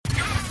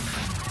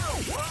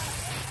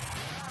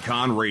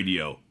Con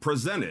Radio,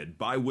 presented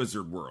by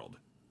Wizard World.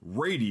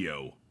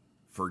 Radio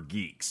for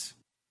geeks.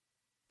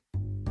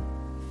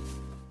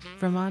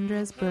 From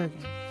Andres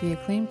Bergen, the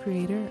acclaimed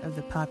creator of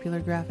the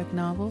popular graphic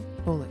novel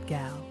Bullet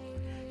Gal,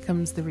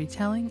 comes the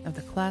retelling of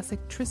the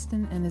classic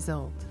Tristan and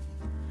Isolde.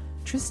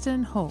 Tristan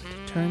and Holt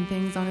turn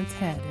things on its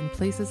head and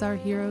places our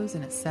heroes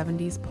in a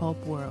 70s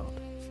pulp world.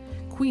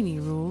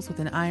 Queenie rules with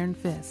an iron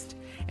fist,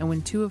 and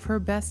when two of her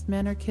best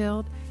men are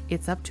killed,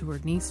 it's up to her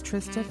niece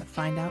Trista to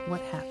find out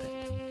what happened.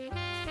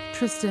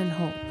 Tristan and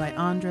Holt by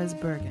Andres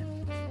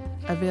Bergen.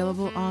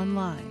 Available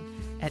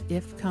online at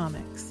If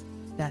Comics.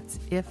 That's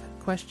If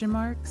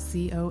 $COMMIX.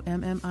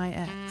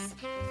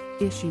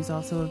 Issues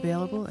also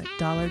available at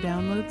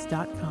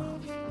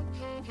dollardownloads.com.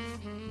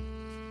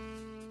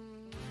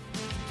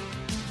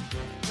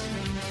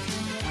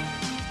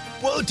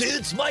 Whoa,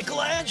 dudes,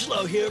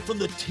 Michelangelo here from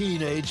the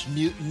Teenage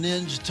Mutant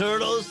Ninja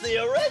Turtles, the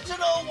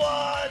original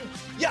one!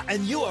 Yeah,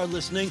 and you are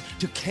listening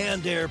to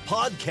Canned Air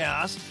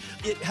Podcast.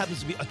 It happens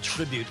to be a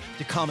tribute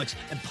to comics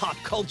and pop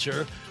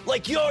culture,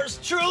 like yours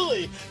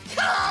truly,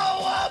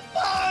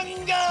 Cowabunga!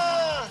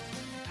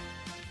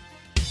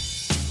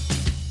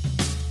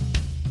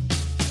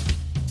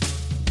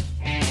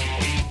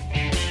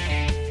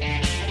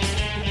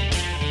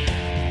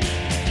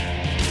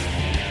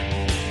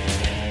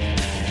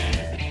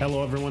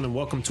 Hello, everyone, and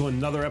welcome to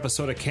another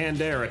episode of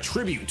Canned Air, a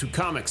tribute to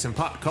comics and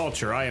pop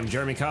culture. I am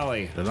Jeremy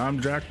Colley. And I'm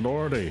Jack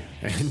Doherty.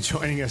 And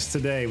joining us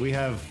today, we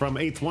have from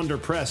Eighth Wonder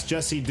Press,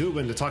 Jesse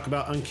Dubin, to talk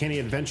about Uncanny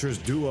Adventures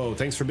Duo.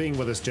 Thanks for being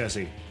with us,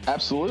 Jesse.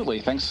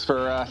 Absolutely. Thanks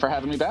for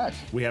having me back.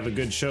 We have a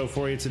good show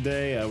for you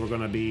today. We're going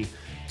to be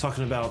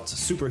talking about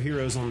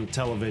superheroes on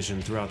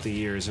television throughout the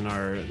years in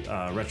our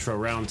retro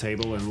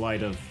roundtable in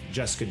light of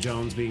Jessica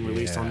Jones being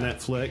released on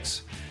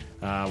Netflix.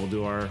 We'll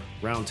do our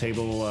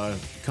roundtable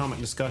comic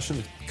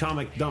discussion,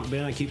 comic dump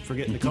bin. I keep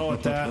forgetting to call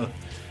it that.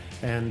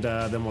 And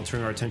then we'll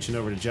turn our attention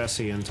over to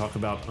Jesse and talk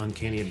about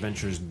Uncanny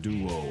Adventures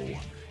Duo.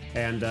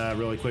 And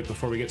really quick,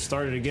 before we get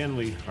started again,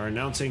 we are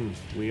announcing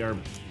we are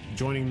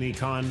joining the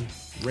Con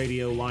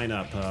Radio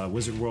lineup,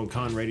 Wizard World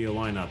Con Radio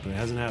lineup. It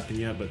hasn't happened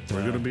yet, but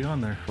we're going to be on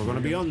there. We're going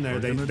to be on there.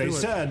 They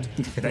said,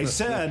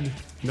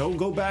 no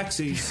go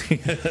backsies.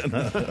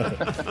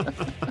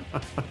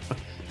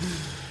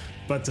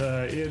 But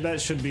that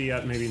should be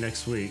up maybe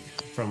next week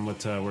from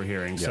what we're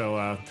hearing. Yep.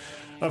 So,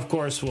 of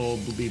course, we'll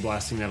be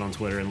blasting that on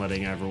Twitter and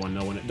letting everyone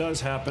know when it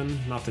does happen.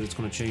 Not that it's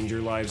going to change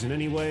your lives in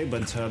any way,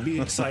 but be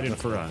excited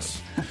for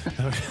us.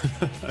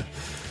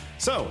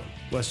 So,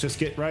 let's just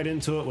get right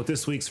into it with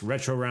this week's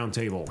Retro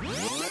Roundtable.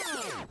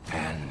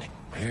 And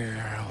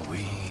here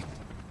we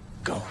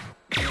go.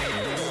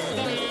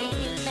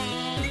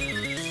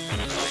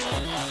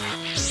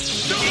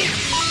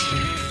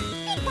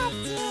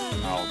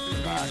 I'll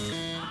be back.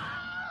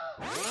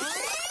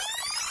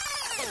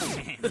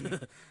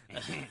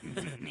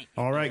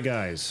 All right,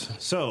 guys.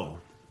 So,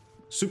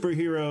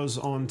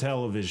 superheroes on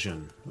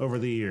television over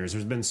the years.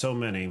 There's been so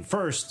many.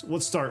 First,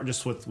 let's start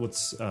just with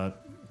what's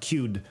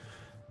cued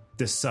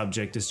this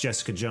subject is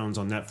Jessica Jones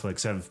on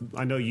Netflix.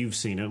 I know you've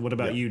seen it. What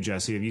about you,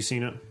 Jesse? Have you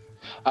seen it?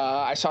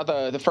 I saw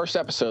the first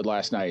episode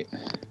last night.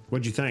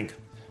 What'd you think?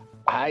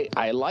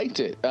 I liked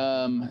it.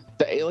 The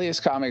Alias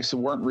comics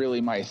weren't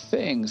really my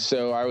thing,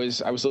 so I was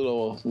a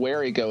little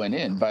wary going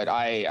in, but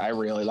I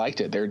really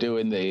liked it. They're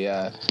doing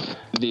the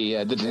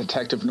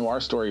detective noir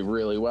story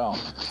really well.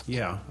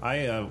 Yeah,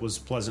 I was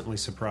pleasantly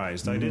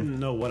surprised. Mm-hmm. I didn't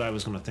know what I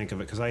was going to think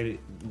of it because I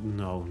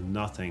know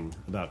nothing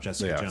about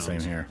Jessica Jones. Yeah,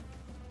 same here.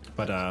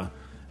 But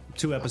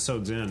 2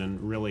 episodes in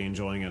and really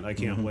enjoying it. I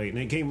can't wait. And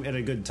it came at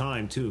a good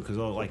time, too, because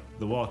like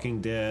The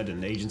Walking Dead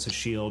and Agents of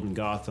S.H.I.E.L.D. and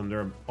Gotham,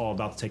 they're all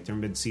about to take their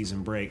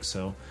mid-season break,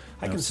 so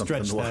I can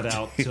stretch that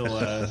out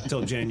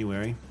till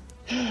January.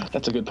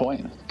 That's a good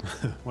point.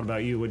 What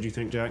about you? What'd you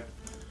think, Jack?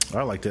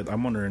 I liked it.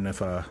 I'm wondering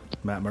if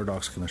Matt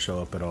Murdock's going to show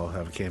up at all,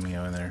 have a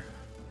cameo in there.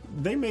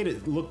 They made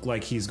it look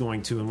like he's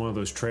going to in one of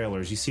those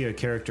trailers. You see a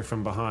character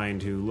from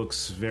behind who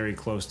looks very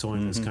close to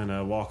him, is kind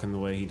of walking the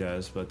way he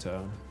does, but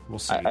we'll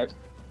see.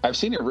 I've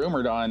seen it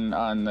rumored on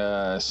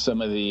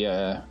some of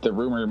the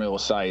rumor mill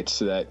sites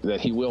that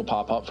he will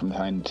pop up from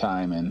time to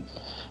time, and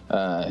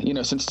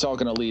since it's all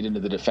going to lead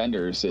into the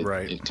Defenders, it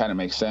kind of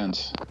makes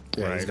sense.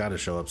 Yeah, he's got to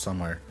show up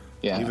somewhere.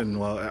 Yeah. I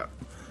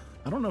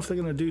don't know if they're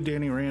going to do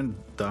Danny Rand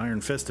the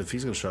Iron Fist if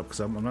he's going to show up, because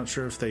I'm not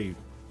sure if they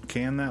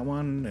canned that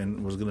one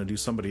and was going to do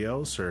somebody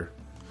else, or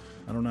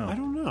I don't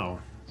know.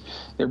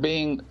 They're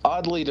being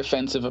oddly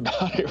defensive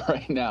about it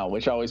right now,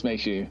 which always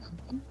makes you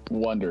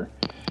wonder.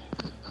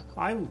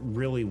 I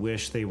really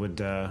wish they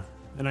would, and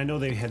I know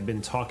they had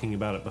been talking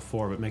about it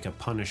before, but make a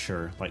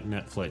Punisher, like,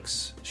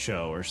 Netflix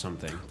show or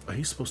something.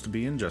 He's supposed to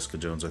be in Jessica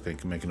Jones, I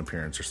think, and make an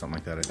appearance or something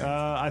like that, I think.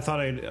 I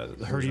thought I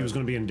heard he was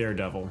going to be in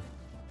Daredevil.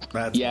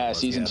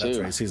 Season 2. That's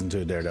right. Season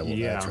 2 of Daredevil.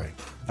 Yeah. That's right.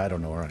 I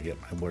don't know where I get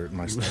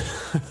my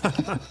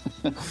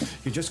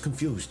stuff. You're just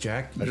confused,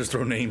 Jack. I just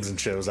throw names and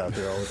shows out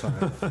there all the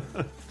time.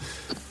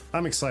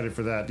 I'm excited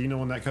for that. Do you know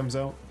when that comes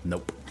out?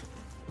 Nope.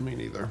 Me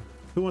neither.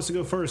 Who wants to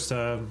go first?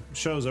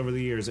 Shows over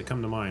the years that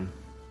come to mind.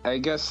 I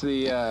guess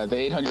the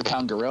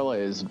 800-pound gorilla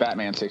is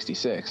Batman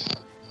 66.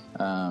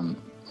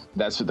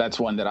 That's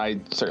one that I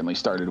certainly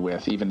started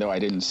with, even though I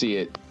didn't see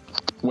it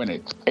when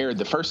it aired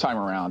the first time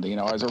around. You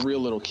know, I was a real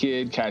little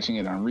kid catching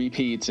it on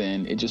repeats,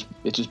 and it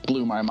just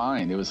blew my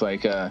mind. It was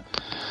like a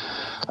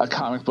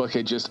comic book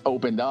had just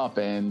opened up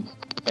and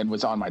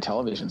was on my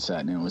television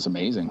set, and it was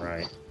amazing.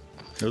 Right.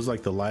 It was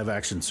like the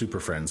live-action Super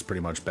Friends,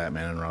 pretty much,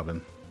 Batman and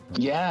Robin.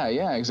 Yeah,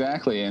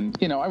 exactly. And,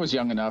 you know, I was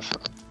young enough,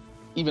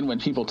 even when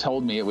people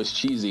told me it was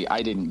cheesy,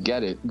 I didn't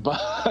get it.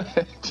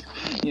 But,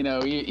 you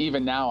know,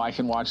 even now I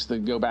can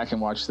go back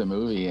and watch the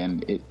movie,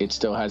 and it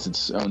still has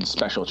its own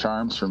special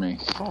charms for me.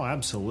 Oh,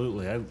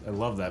 absolutely. I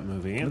love that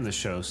movie and the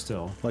show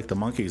still. Like the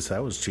Monkees,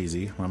 that was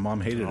cheesy. My mom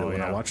hated it when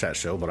I watched that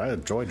show, but I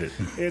enjoyed it.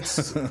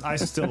 I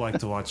still like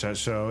to watch that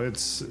show.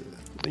 It's,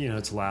 you know,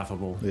 it's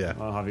laughable,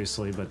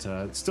 obviously, but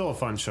it's still a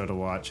fun show to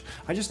watch.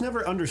 I just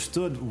never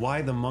understood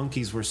why the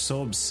Monkees were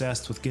so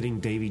obsessed with getting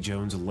Davy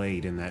Jones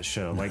laid in that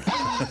show. Like,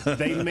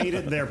 they made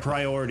it their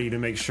priority to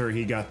make sure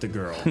he got the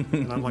girl.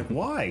 And I'm like,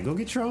 why? Go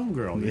get your own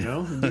girl, you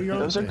know? Do your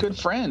own Those are good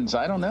friends.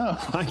 I don't know.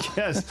 I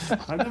guess.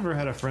 I've never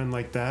had a friend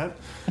like that.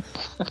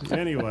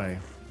 Anyway.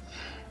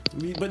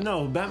 But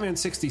no, Batman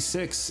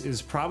 66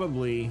 is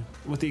probably,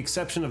 with the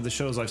exception of the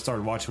shows I've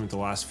started watching with the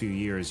last few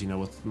years, you know,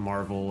 with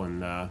Marvel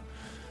and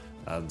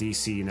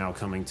DC now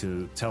coming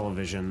to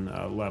television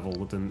level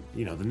with the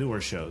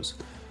newer shows.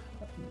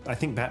 I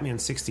think Batman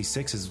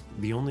 66 is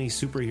the only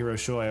superhero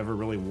show I ever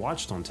really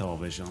watched on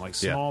television, like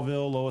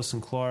Smallville, Lois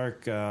and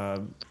Clark,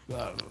 The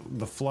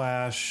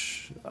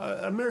Flash,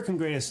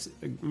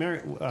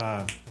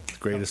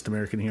 Greatest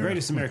American Hero.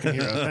 Greatest American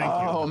Hero. Thank you.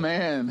 Oh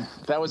man,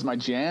 that was my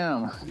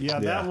jam. Yeah,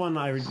 that one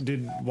I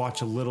did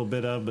watch a little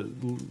bit of, but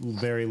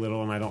very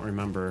little, and I don't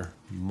remember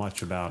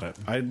much about it.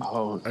 I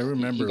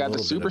remember. He got the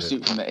super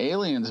suit from the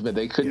aliens, but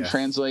they couldn't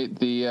translate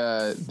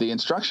the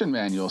instruction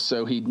manual,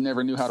 so he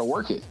never knew how to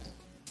work it.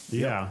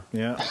 Yeah.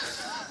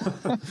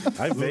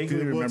 I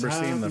vaguely remember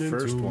seeing the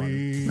first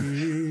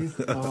one.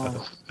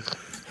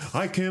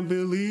 I can't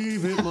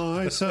believe it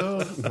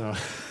myself. No.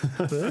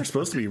 They're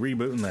supposed to be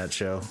rebooting that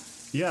show.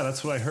 Yeah,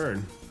 that's what I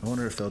heard. I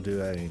wonder if they'll do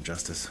that any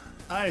justice.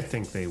 I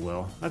think they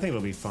will. I think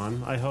it'll be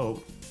fun. I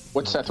hope.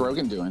 What's Seth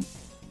Rogen doing?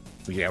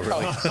 Yeah,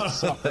 really.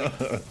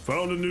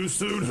 Found a new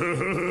suit.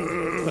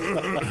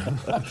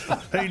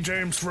 Hey,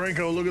 James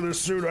Franco, look at this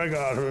suit I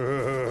got.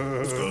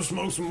 Let's go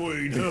smoke some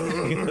weed.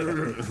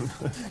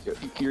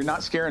 You're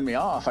not scaring me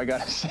off, I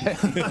gotta say.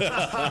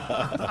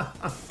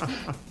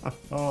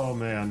 Oh,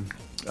 man.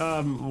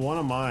 One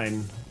of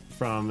mine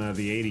from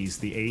the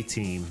 80s, the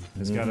A-Team,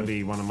 has got to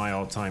be one of my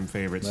all-time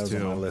favorites, that was too.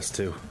 on my list,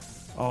 too.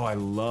 Oh, I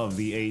love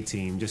the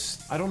A-Team.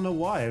 Just, I don't know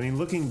why. I mean,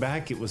 looking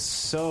back, it was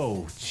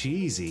so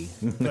cheesy.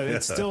 But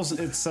it's still,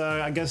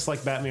 I guess,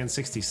 like Batman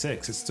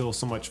 66. It's still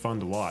so much fun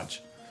to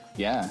watch.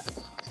 Yeah.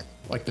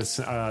 Like this,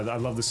 I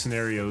love the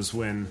scenarios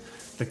when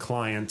the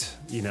client,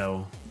 you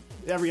know,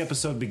 every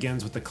episode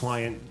begins with the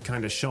client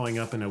kind of showing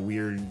up in a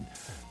weird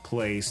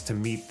place to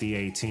meet the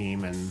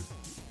A-Team, and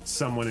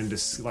someone in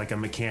like a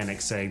mechanic,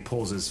 say,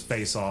 pulls his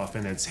face off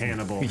and it's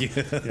Hannibal. You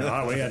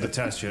know, oh, we had to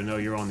test you. No,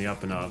 you're on the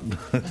up and up.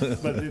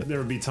 But there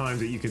would be times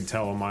that you could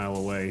tell a mile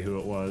away who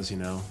it was, you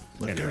know.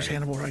 Look, anyway. There's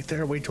Hannibal right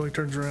there. Wait till he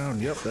turns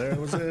around. Yep, there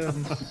was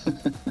him.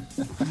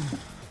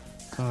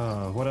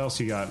 What else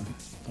you got?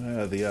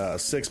 The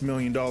 $6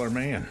 Million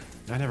Man.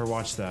 I never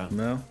watched that.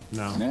 No?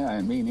 No. Yeah,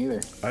 me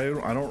neither. I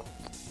don't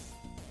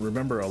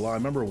remember a lot. I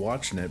remember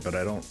watching it, but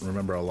I don't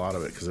remember a lot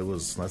of it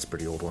because that's a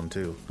pretty old one,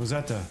 too. Was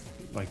that the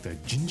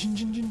jin, jin,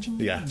 jin, jin,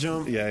 jin,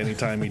 jump? Yeah,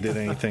 anytime he did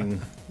anything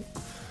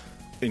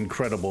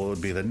incredible, it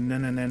would be the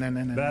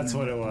na-na-na-na-na-na. That's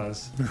what it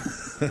was.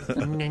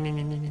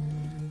 The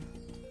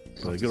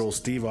good old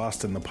Steve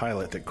Austin, the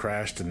pilot that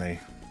crashed, and they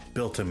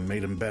built him,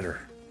 made him better.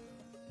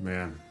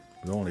 Man.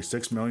 With only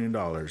 $6 million.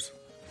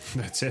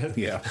 That's it?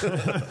 Yeah.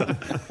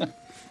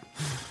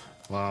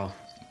 Wow.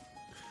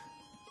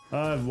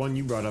 One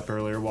you brought up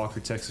earlier, Walker,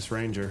 Texas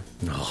Ranger.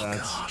 Oh,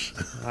 gosh.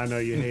 I know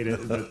you hate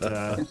it,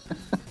 but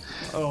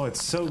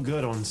it's so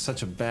good on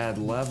such a bad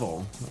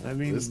level. I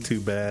mean, it's too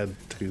bad.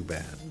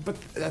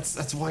 But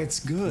that's why it's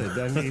good.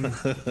 I mean,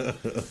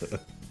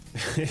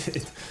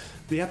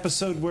 the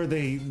episode where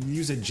they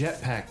use a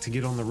jetpack to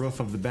get on the roof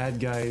of the bad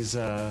guy's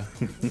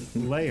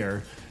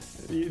lair.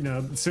 You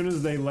know, as soon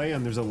as they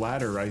land, there's a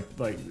ladder right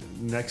like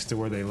next to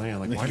where they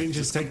land. Like, why didn't you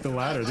just take the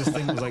ladder? This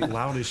thing was like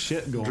loud as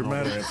shit going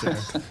dramatic on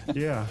right there.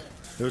 Yeah,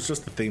 it was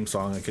just the theme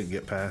song I couldn't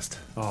get past.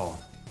 Oh,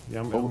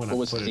 yeah. I'm What gonna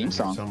was put the it theme in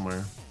song? here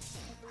somewhere.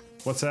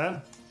 What's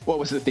that? What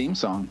was the theme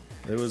song?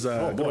 It was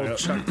boy. good old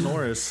Chuck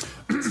Norris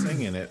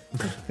singing it.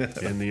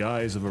 In the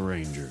eyes of a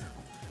ranger.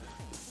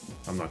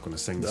 I'm not going to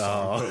sing the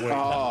song. But wait.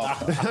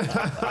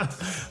 I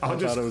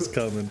thought it was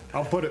coming.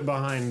 I'll put it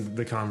behind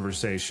the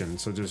conversation,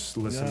 so just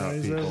listen up,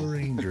 Eyes people. of a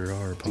ranger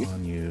are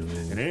upon you.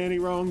 And any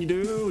wrong you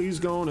do, he's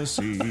gonna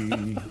see.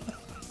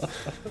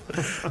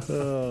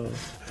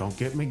 Don't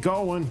get me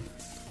going.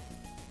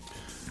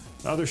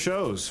 Other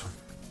shows.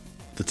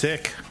 The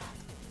Tick.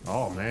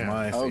 Oh man,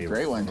 My favorite.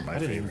 great one. of my I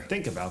didn't even favorite.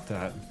 think about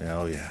that.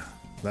 Oh yeah.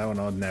 That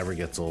one never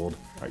gets old.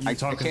 I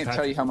can't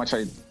tell you how much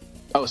I...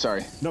 Oh,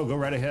 sorry. No, go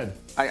right ahead.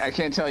 I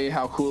can't tell you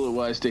how cool it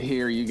was to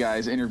hear you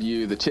guys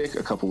interview the Tick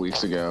a couple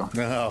weeks ago.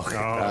 That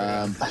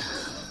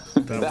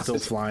was still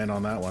flying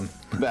on that one.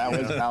 That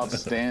was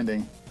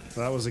outstanding.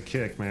 That was a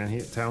kick,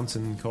 man.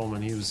 Townsend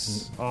Coleman, he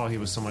was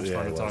so much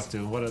fun to talk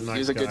to. What a nice guy. He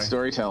was a good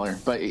storyteller.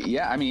 But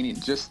yeah, I mean,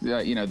 just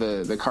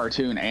the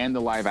cartoon and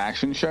the live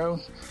action show.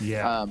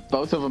 Yeah.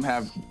 Both of them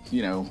have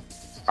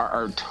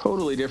are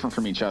totally different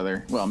from each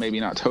other. Well, maybe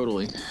not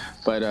totally,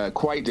 but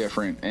quite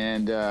different,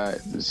 and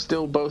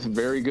still both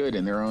very good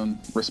in their own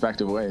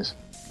respective ways.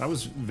 I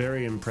was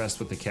very impressed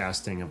with the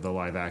casting of the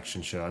live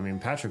action show. I mean,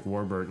 Patrick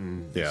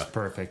Warburton is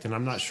perfect, and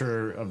I'm not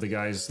sure of the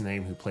guy's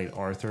name who played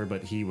Arthur,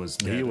 but he was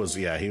he was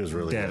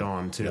really dead good.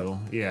 On too.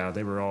 Yep. Yeah,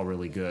 they were all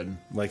really good.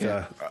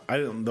 The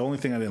only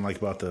thing I didn't like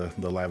about the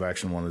live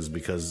action one is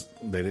because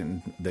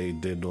they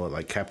did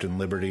like Captain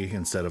Liberty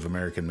instead of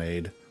American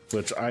Made,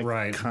 which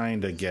I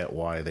kind of get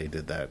why they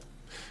did that.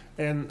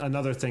 And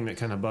another thing that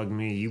kind of bugged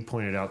me, you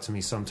pointed out to me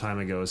some time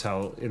ago, is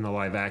how in the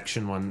live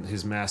action one,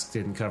 his mask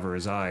didn't cover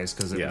his eyes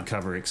because it would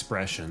cover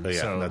expression.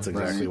 Yeah, so that's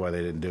exactly why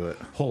they didn't do it.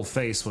 Whole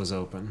face was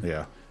open.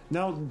 Yeah.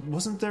 Now,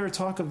 wasn't there a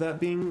talk of that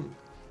being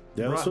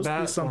brought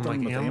back something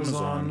on like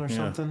Amazon or yeah.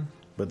 something?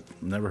 But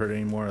never heard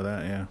any more of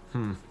that,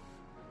 yeah.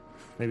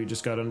 Maybe it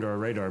just got under our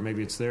radar.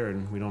 Maybe it's there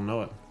and we don't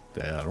know it.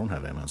 Yeah, I don't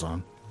have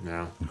Amazon.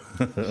 No.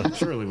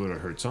 Surely we would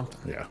have heard something.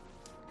 Yeah.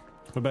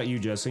 What about you,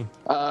 Jesse?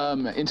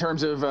 In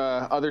terms of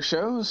other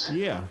shows?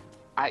 Yeah.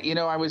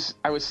 I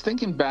was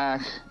thinking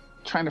back,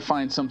 trying to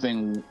find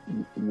something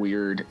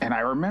weird, and I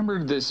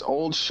remembered this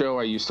old show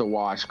I used to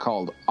watch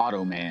called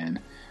Automan,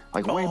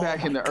 like way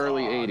back in the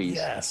early 80s.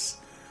 Yes.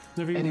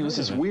 And he was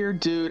this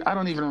weird dude. I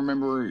don't even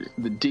remember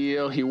the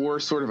deal. He wore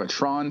sort of a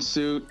Tron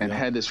suit and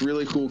had this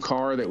really cool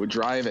car that would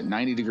drive at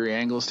 90-degree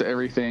angles to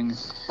everything.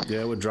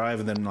 Yeah, it would drive,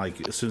 and then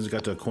like as soon as it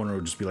got to a corner, it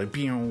would just be like,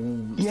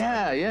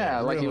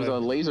 yeah, like it was a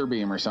laser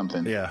beam or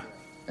something. Yeah.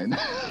 And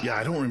yeah,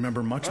 I don't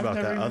remember much about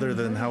that other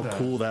than how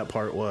cool that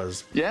part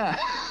was. Yeah.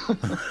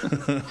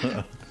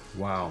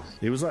 Wow.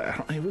 It was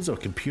a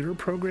computer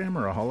program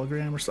or a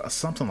hologram or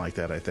something like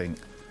that, I think.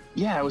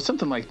 Yeah, it was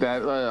something like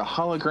that, a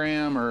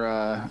hologram, or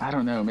I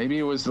don't know. Maybe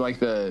it was like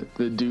the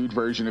dude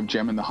version of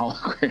Gem and the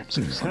Holograms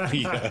or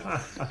something.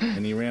 Yeah.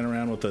 And he ran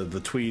around with the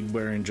tweed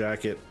wearing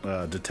jacket,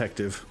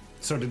 detective.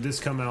 So did this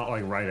come out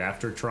like right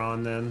after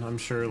Tron? Then I'm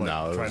sure. Like,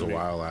 no, it was a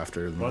while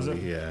after the movie. Was it?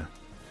 Yeah.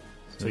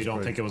 So you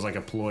don't think it was like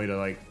a ploy to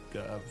like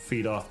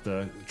feed off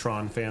the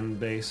Tron fan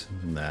base?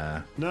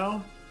 Nah.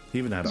 No. He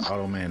even had an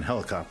Automan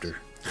helicopter.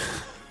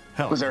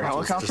 Was there a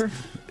helicopter?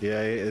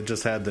 Yeah, it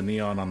just had the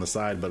neon on the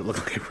side, but it looked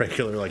like a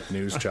regular like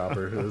news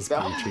chopper. It was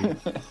pretty cheap.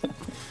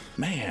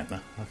 Man,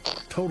 I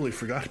totally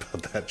forgot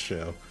about that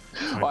show.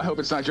 Well, I hope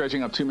it's not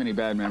dredging up too many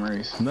bad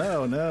memories.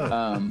 No.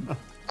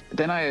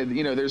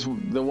 Then there's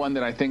the one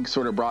that I think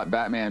sort of brought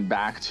Batman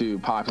back to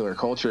popular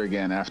culture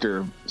again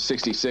after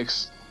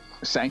 66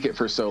 sank it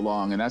for so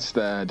long, and that's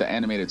the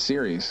animated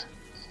series.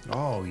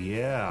 Oh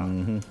yeah.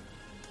 Mm-hmm.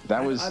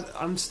 That was.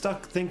 I'm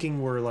stuck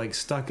thinking we're like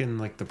stuck in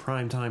like the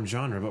primetime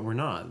genre, but we're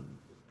not.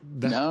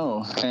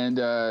 No, and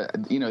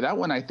that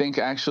one I think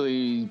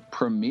actually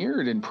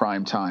premiered in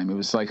prime time. It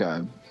was like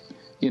a,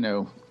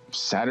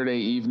 Saturday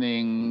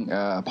evening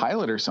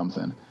pilot or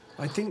something.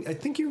 I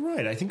think you're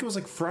right. I think it was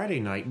like Friday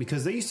night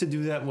because they used to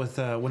do that with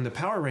when the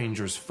Power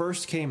Rangers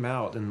first came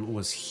out and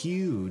was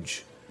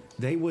huge.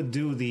 They would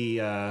do the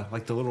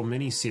like the little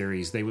mini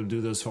series. They would do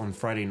those on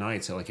Friday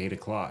nights at like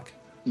 8:00.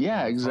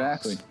 Yeah,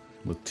 exactly.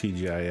 With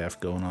TGIF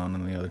going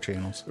on the other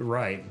channels.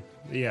 Right.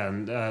 Yeah,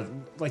 and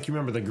like you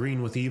remember the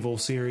Green with Evil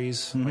series?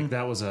 Mm-hmm. Like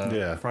that was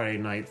a Friday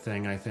night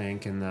thing, I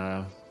think. And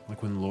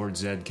like when Lord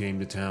Zed came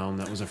to town,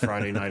 that was a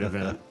Friday night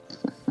event.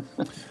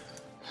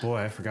 Boy,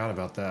 I forgot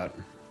about that.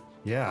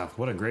 Yeah,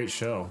 what a great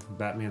show.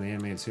 Batman the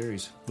Animated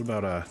Series. What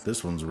about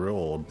this one's real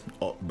old,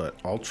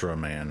 but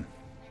Ultraman.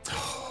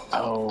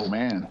 Oh,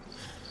 man.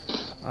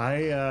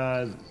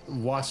 I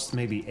watched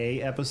maybe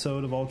a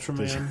episode of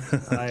Ultraman.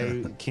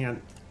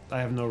 I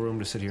have no room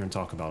to sit here and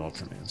talk about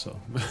Ultraman, so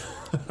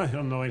I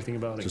don't know anything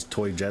about it. Just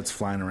toy jets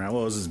flying around.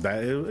 Well,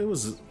 it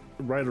was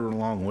right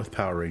along with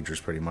Power Rangers,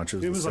 pretty much.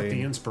 It was like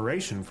the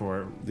inspiration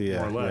for it,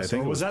 more or less. I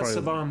think was that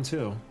Saban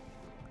too?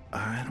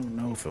 I don't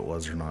know if it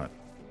was or not.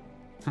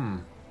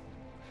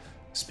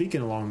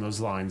 Speaking along those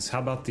lines, how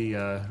about the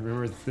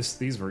remember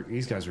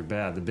these guys were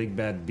bad. The big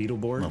bad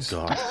Beetleborgs.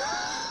 Oh God!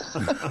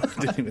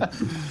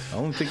 I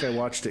don't think I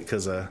watched it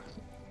because I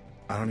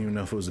don't even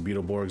know if it was the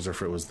Beetleborgs or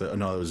if it was it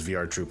was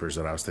VR Troopers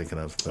that I was thinking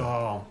of. The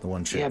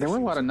one chick. Yeah, there were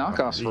a lot of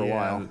knockoffs for a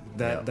while.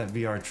 That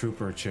VR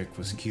Trooper chick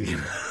was cute.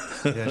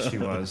 Yeah, she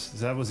was.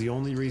 That was the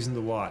only reason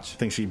to watch. I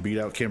think she beat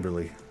out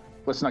Kimberly.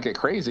 Let's not get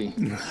crazy.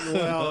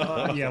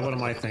 Well, yeah, what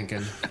am I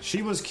thinking?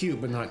 She was cute,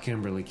 but not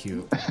Kimberly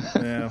cute.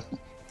 Yeah.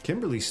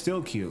 Kimberly's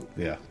still cute.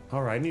 Yeah.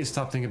 All right, I need to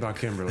stop thinking about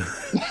Kimberly.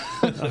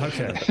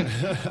 Okay.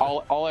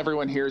 All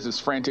everyone hears is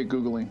frantic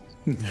Googling.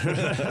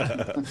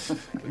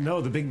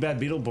 No, the big bad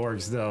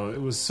Beetleborgs, though.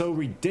 It was so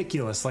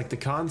ridiculous. Like the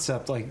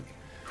concept, like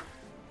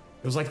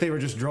It was like they were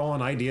just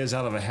drawing ideas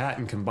out of a hat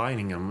and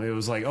combining them. It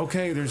was like,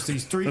 okay, there's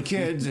these 3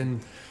 kids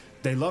and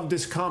they love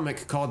this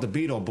comic called The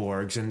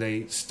Beetleborgs, and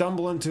they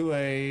stumble into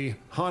a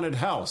haunted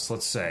house,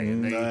 let's say.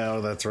 And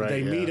that's right.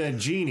 They meet a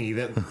genie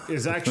that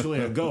is actually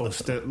a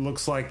ghost that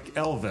looks like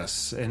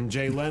Elvis and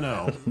Jay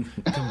Leno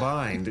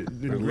combined.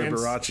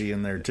 Liberace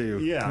in there, too.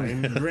 Yeah,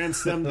 and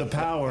grants them the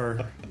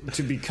power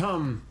to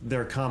become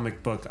their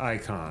comic book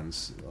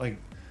icons.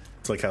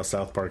 It's like how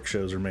South Park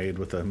shows are made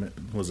with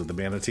the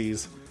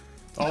manatees?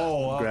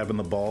 Oh, grabbing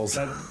the balls.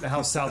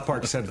 How South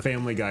Park said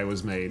Family Guy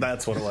was made.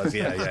 That's what it was.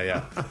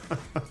 Yeah.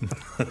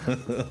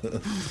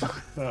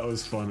 That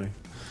was funny.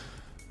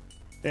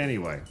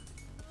 Anyway,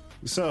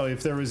 so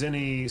if there was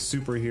any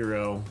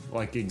superhero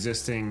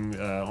existing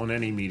on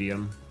any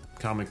medium,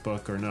 comic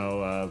book or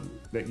no,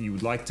 that you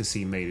would like to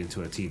see made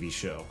into a TV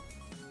show,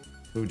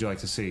 who would you like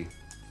to see?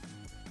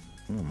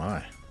 Oh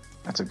my,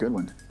 that's a good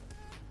one.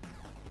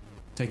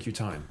 Take your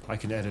time. I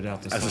can edit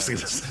out this. I'm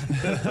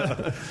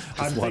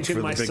watch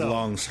for the big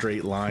long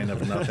straight line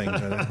of nothing.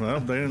 Well,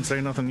 they didn't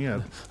say nothing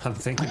yet. I'm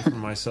thinking for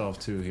myself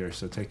too here,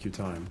 so take your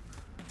time.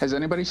 Has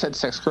anybody said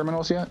sex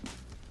criminals yet?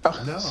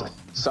 Oh, no.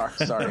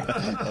 Sorry.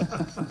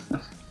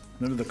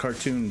 Remember the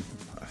cartoon?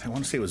 I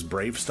want to say it was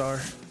Brave Star.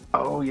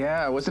 Oh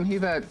yeah, wasn't he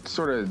that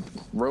sort of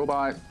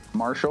robot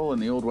marshal in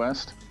the Old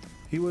West?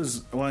 He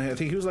was. Well, I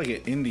think he was like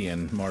an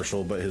Indian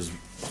marshal, but his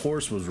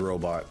horse was a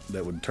robot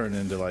that would turn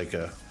into like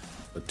a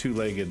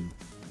 2-legged.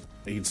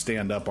 He'd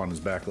stand up on his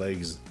back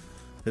legs.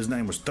 His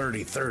name was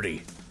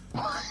 3030.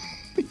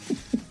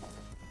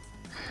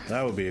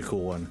 That would be a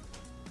cool one.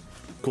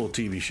 Cool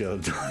TV show.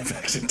 Live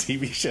action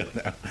TV show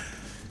now.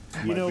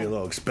 Might be a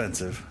little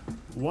expensive.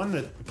 One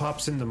that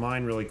pops into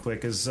mind really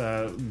quick is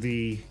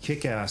the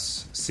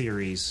Kick-Ass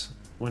series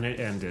when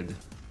it ended.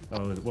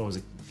 Oh, what was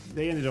it?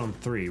 They ended on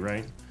 3,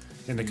 right?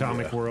 In the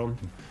comic world.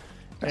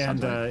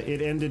 And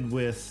it ended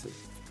with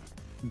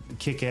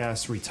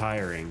Kick-Ass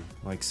retiring,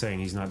 like saying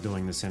he's not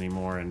doing this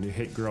anymore, and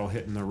Hit Girl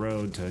hitting the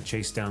road to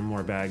chase down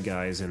more bad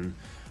guys, and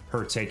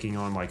her taking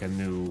on like a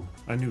new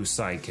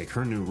sidekick,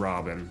 her new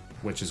Robin,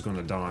 which is going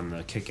to don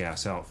the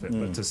Kick-Ass outfit.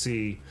 But to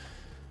see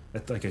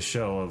like a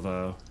show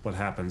of what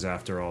happens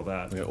after all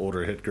that, the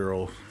older Hit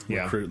Girl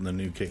recruiting the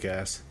new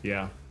Kick-Ass,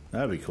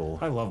 that'd be cool.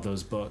 I love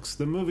those books.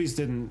 The movies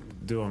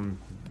didn't do them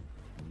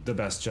the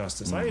best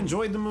justice. I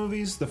enjoyed the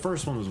movies. The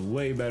first one was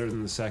way better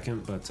than the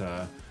second, but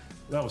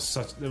it was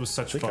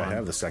such fun. I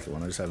have the second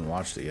one. I just haven't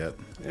watched it yet.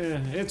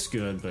 It's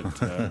good, but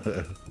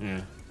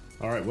yeah.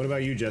 All right, what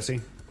about you, Jesse?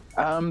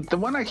 The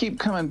one I keep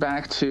coming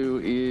back to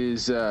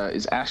is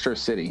Astro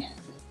City.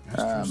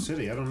 Astro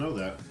City, I don't know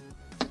that.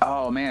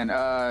 Oh man,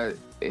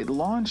 it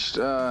launched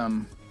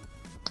from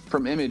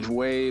Image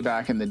way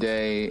back in the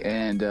day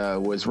and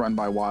was run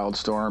by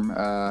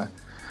Wildstorm.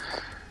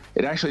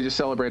 It actually just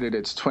celebrated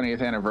its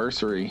 20th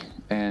anniversary,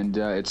 and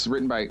it's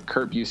written by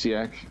Kurt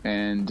Busiek,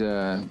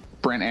 and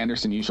Brent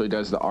Anderson usually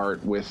does the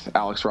art with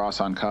Alex Ross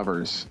on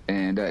covers,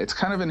 and it's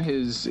kind of in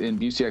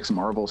Busiek's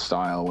Marvel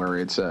style, where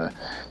it's a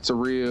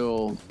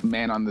real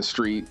man on the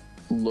street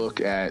look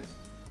at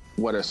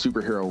what a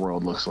superhero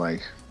world looks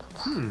like,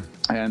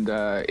 and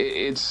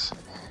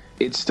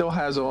it still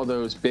has all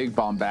those big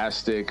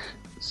bombastic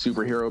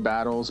superhero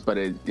battles, but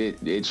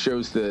it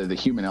shows the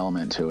human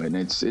element to it, and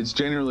it's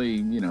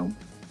generally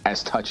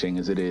as touching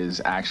as it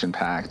is action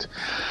packed,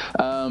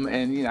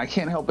 and I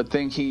can't help but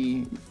think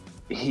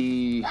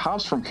he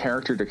hops from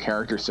character to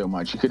character so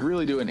much. You could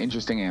really do an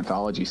interesting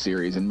anthology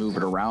series and move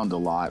it around a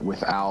lot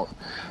without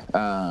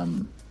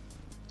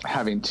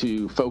having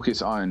to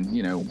focus on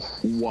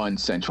one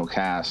central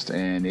cast,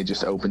 and it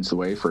just opens the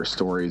way for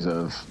stories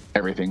of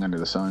everything under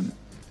the sun.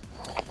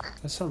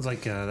 That sounds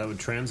like that would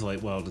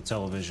translate well to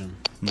television.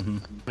 Mm-hmm.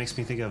 Makes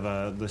me think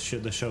of the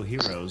show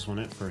Heroes when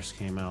it first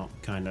came out,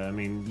 kind of. I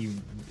mean, you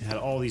had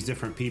all these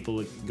different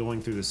people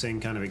going through the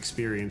same kind of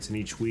experience, and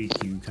each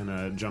week you kind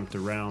of jumped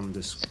around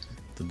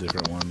the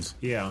different ones.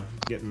 Yeah,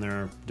 getting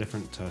their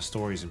different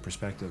stories and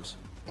perspectives.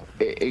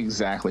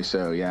 Exactly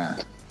so,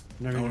 yeah.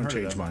 I want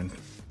to change mine.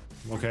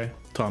 Okay.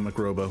 Atomic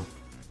Robo.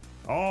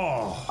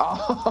 Oh.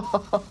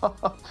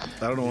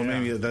 I don't know.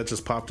 Maybe that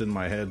just popped in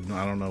my head.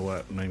 I don't know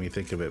what made me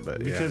think of it,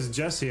 but because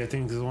Jesse, I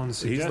think, is the one.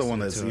 He's the one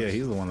that's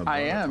he's the one that.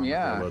 I am.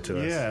 Robo to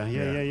us.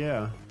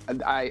 Yeah.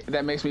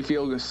 That makes me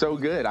feel so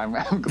good.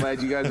 I'm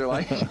glad you guys are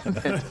liking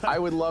it. I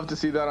would love to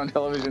see that on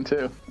television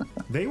too.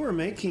 They were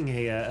making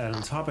an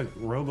Atomic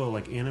Robo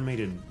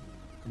animated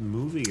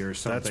movie or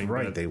something. That's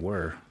right, they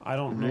were. I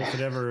don't know if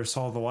it ever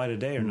saw the light of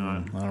day or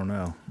not. I don't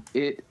know.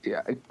 It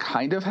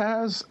kind of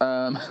has.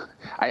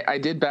 I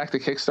did back the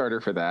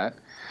Kickstarter for that,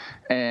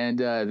 and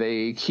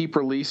they keep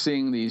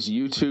releasing these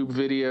YouTube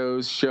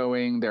videos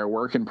showing their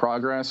work in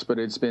progress, but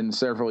it's been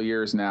several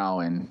years now,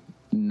 and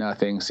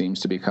nothing seems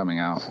to be coming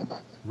out.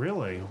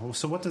 Really? Well,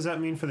 so what does that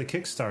mean for the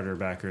Kickstarter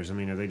backers? I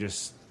mean, are they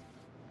just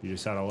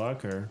out of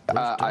luck, or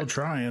they're still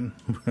trying?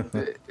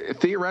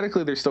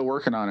 Theoretically, they're still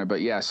working on it,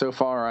 but yeah, so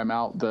far I'm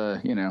out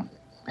the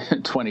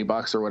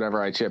 $20 or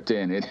whatever I chipped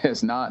in. It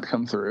has not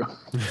come through.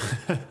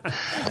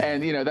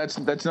 And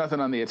that's nothing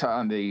on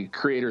the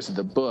creators of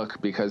the book,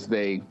 because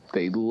they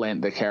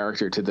lent the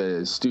character to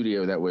the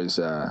studio that was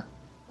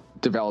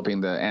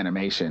developing the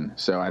animation.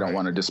 So I don't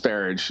want to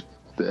disparage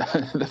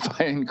the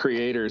fine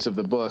creators of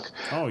the book.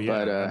 Oh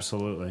yeah, but,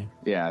 absolutely.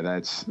 Yeah,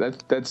 that's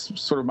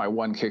sort of my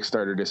one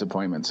Kickstarter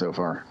disappointment so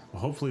far.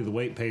 Well, hopefully the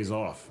wait pays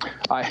off.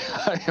 I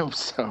hope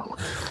so.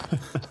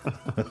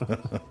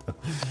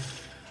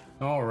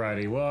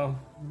 Alrighty, well,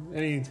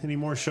 any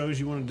more shows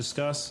you want to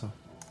discuss?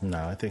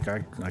 No, I think I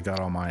got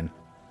all mine.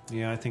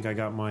 Yeah, I think I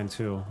got mine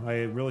too.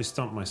 I really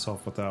stumped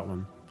myself with that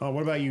one. Oh,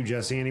 what about you,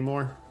 Jesse? Any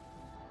more?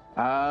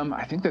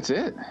 I think that's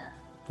it.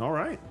 All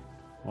right.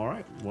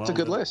 Well, it's a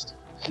good list.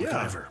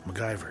 Yeah.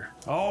 MacGyver.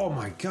 Oh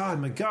my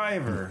God,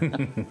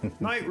 MacGyver.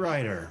 Knight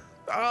Rider.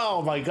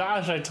 Oh my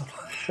gosh,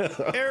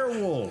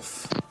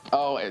 Airwolf.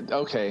 Oh,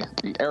 okay.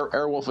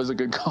 Airwolf is a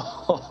good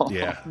call.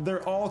 Yeah.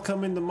 They're all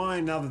coming to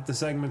mind now that the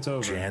segment's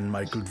over. Jan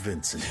Michael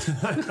Vincent.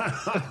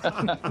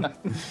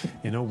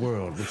 In a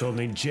world with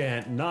only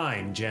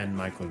 9 Jan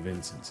Michael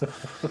Vincents.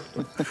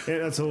 Yeah,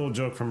 that's a little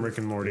joke from Rick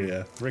and Morty.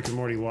 Yeah. Rick and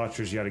Morty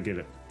watchers, you got to get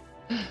it.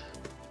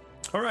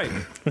 All right.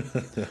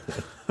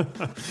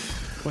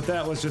 With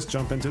that, let's just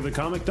jump into the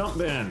comic dump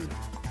bin.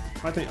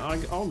 I think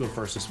I'll go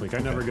first this week. I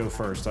never go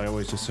first. I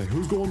always just say,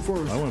 who's going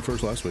first? I went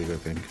first last week, I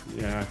think.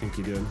 Yeah, I think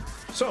you did.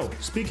 So,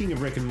 speaking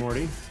of Rick and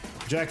Morty,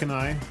 Jack and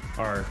I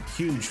are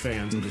huge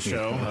fans of the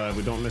show.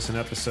 We don't miss an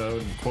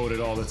episode. Quote it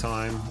all the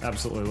time.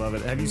 Absolutely love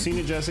it. Have you seen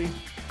it, Jesse?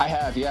 I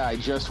have, yeah. I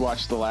just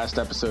watched the last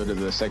episode of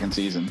the second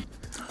season.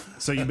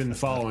 So you've been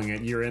following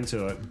it. You're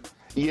into it.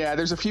 Yeah,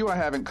 there's a few I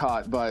haven't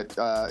caught, but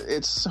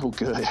it's so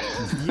good.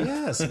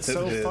 Yes, it's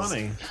so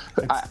funny.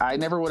 I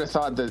never would have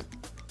thought that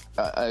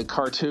a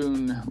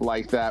cartoon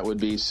like that would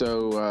be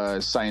so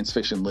science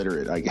fiction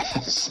literate, I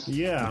guess.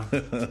 Yeah.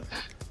 I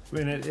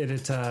mean,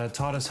 it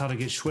taught us how to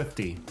get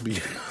swifty.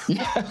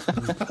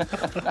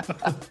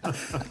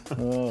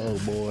 Oh,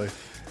 boy.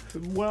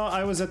 Well,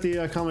 I was at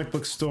the comic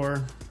book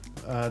store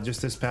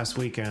just this past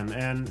weekend,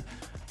 and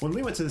when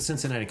we went to the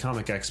Cincinnati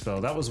Comic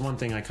Expo, that was one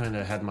thing I kind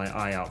of had my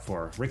eye out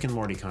for, Rick and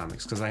Morty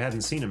comics, because I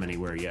hadn't seen them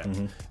anywhere yet.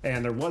 Mm-hmm.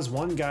 And there was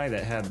one guy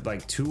that had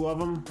like 2 of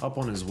them up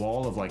on his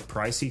wall of like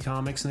pricey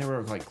comics, and they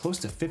were like close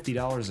to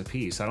 $50 a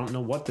piece. I don't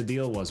know what the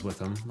deal was with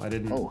them. I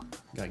didn't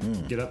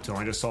get up to them.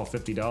 I just saw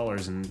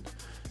 $50 and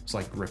it's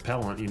like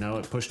repellent,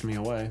 it pushed me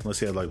away. Unless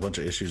he had like a bunch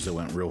of issues that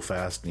went real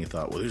fast and you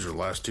thought, well, these are the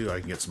last 2, I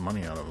can get some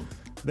money out of them.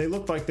 They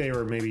looked like they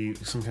were maybe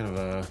some kind of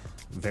a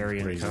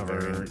variant cover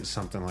variant. or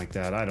something like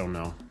that. I don't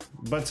know.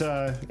 But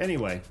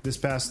anyway, this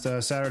past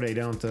Saturday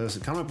down at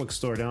the comic book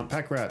store down at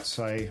Pack Rats,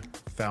 I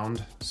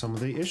found some of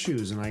the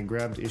issues and I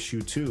grabbed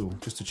issue 2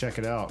 just to check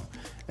it out.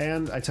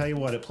 And I tell you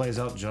what, it plays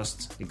out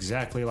just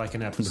exactly like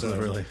an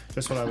episode. Really?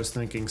 Just what I was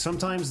thinking.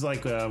 Sometimes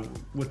like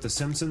with the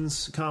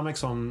Simpsons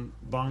comics on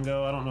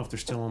Bongo, I don't know if they're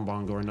still on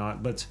Bongo or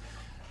not, but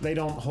they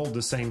don't hold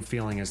the same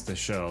feeling as the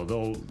show.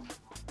 They'll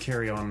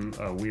carry on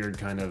a weird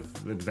kind of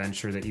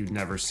adventure that you'd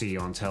never see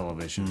on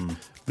television.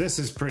 This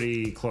is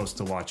pretty close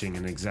to watching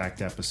an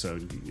exact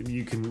episode.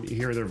 You can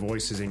hear their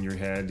voices in your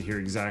head, hear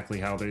exactly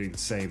how they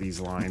say these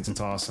lines. It's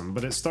awesome.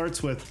 But it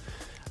starts with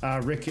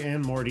Rick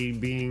and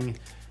Morty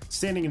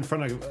standing in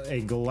front of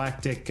a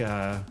galactic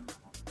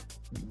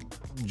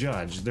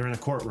judge. They're in a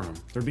courtroom.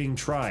 They're being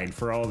tried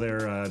for all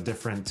their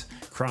different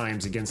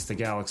crimes against the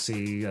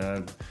galaxy,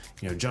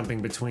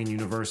 jumping between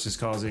universes,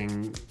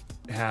 causing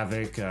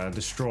havoc,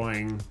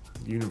 destroying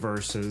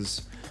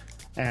universes,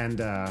 and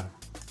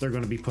they're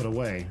going to be put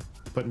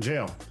in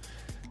jail.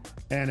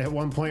 And at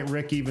one point,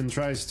 Rick even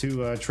tries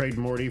to trade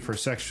Morty for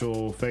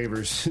sexual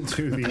favors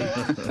to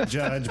the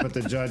judge, but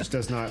the judge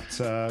does not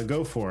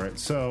go for it.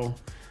 So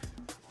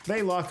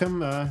they lock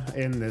him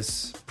in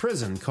this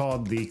prison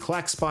called the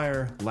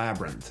Clackspire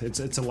Labyrinth.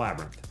 It's a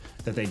labyrinth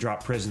that they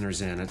drop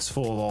prisoners in. It's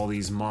full of all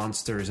these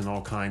monsters and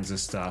all kinds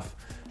of stuff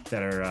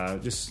that are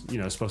just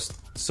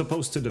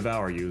supposed to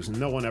devour you, and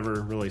no one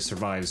ever really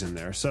survives in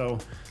there. So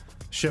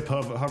ship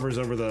hovers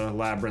over the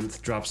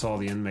labyrinth, drops all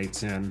the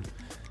inmates in,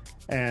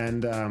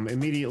 and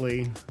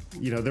immediately,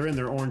 they're in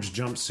their orange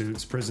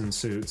jumpsuits, prison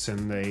suits,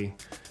 and they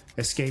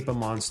escape a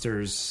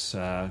monster's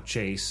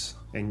chase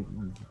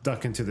and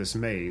duck into this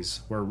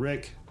maze where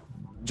Rick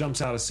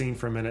jumps out of scene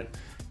for a minute,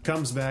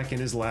 comes back in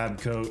his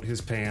lab coat, his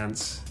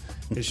pants,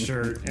 his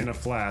shirt, and a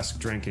flask,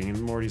 drinking,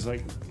 and Morty's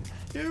like,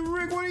 "Yeah,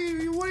 Rick, what are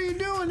you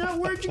doing?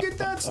 Where'd you get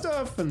that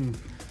stuff?" And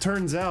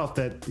turns out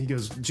that he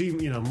goes, "Gee,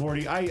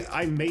 Morty,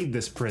 I made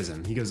this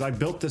prison." He goes, "I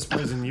built this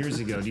prison years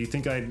ago. Do you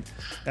think I'd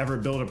ever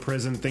build a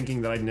prison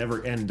thinking that I'd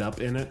never end up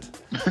in it?"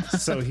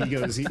 So he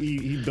goes,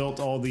 he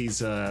built all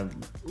these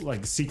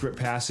like secret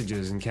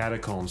passages and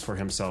catacombs for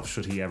himself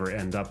should he ever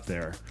end up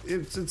there.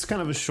 It's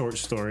kind of a short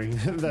story.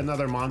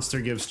 Another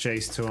monster gives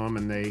chase to him,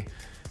 and they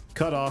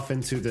cut off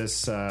into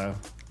this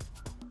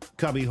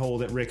cubby hole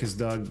that Rick has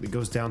dug that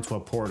goes down to a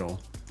portal.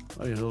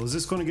 Is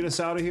this going to get us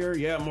out of here?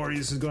 Yeah, Morty,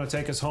 this is going to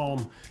take us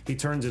home. He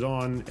turns it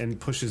on and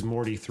pushes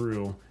Morty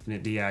through, and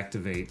it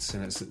deactivates,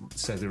 and it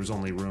said there was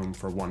only room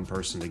for one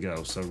person to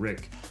go. So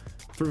Rick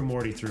threw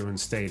Morty through and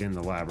stayed in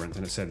the labyrinth,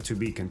 and it said to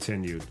be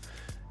continued.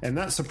 And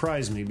that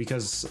surprised me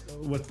because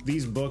with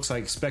these books, I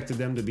expected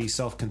them to be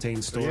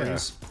self-contained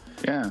stories.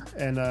 Yeah.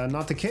 And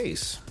not the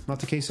case. Not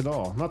the case at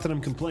all. Not that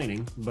I'm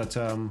complaining, but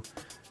I'm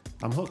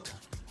hooked.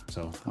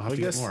 So I'll have to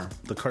get more.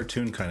 The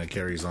cartoon kind of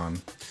carries on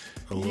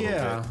a little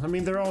bit. I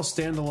mean, they're all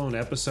standalone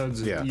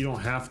episodes. Yeah. You don't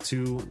have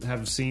to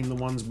have seen the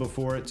ones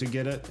before it to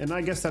get it. And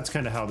I guess that's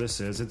kind of how this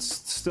is. It's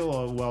still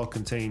a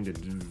well-contained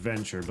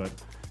adventure, but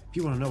if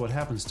you want to know what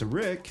happens to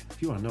Rick,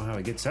 if you want to know how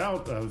he gets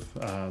out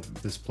of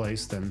this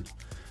place, then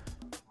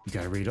you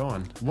gotta read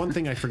on. One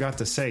thing I forgot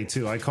to say,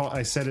 too.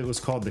 I said it was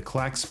called the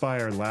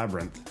Clackspire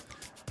Labyrinth.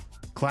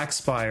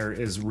 Clackspire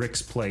is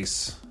Rick's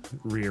place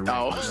rearranged.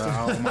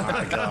 Oh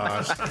my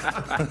gosh.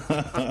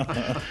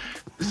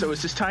 So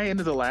is this tie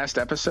into the last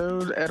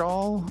episode at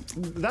all?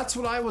 That's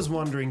what I was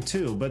wondering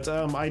too, but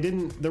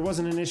there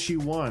wasn't an issue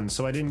 1,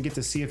 so I didn't get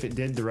to see if it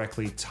did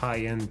directly tie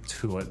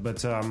into it.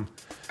 But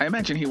I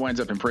imagine he winds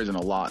up in prison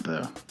a lot,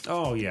 though.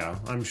 Oh yeah,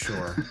 I'm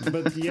sure.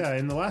 But yeah,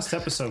 in the last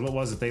episode, what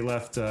was it? They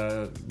left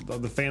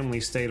the family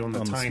stayed on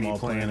the tiny small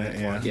planet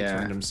yeah. where he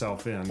turned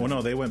himself in. Well,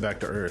 no, they went back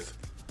to Earth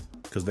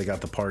because they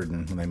got the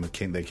pardon when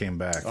they came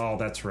back. Oh,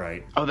 that's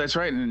right. Oh, that's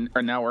right. And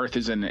now Earth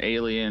is an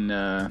alien,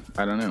 I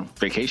don't know,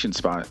 vacation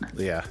spot.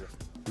 Yeah.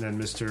 And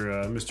then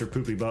Mr.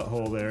 Poopy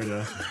Butthole there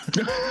to...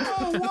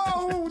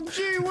 Oh, whoa,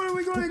 gee, what are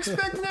we going to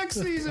expect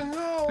next season?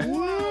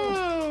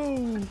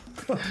 Oh,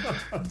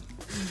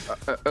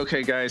 whoa.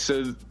 Okay, guys,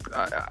 so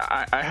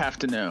I have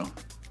to know.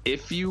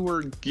 If you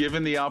were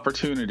given the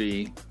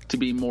opportunity to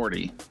be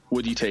Morty,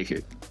 would you take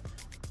it?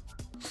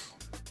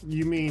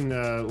 You mean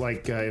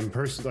in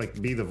person, like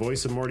be the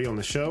voice of Morty on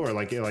the show, or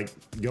like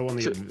go on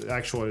the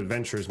actual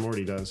adventures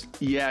Morty does?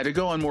 Yeah, to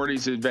go on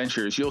Morty's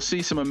adventures. You'll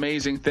see some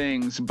amazing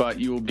things, but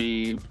you will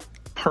be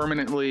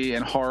permanently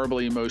and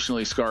horribly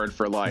emotionally scarred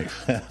for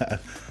life.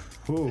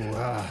 Ooh,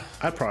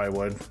 I probably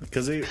would,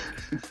 because it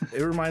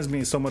reminds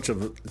me so much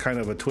of kind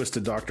of a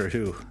twisted Doctor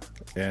Who,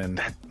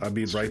 and I'd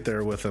be right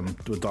there with him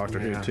with Doctor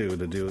Who too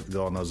to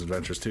go on those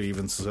adventures too,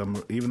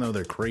 even though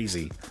they're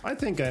crazy. I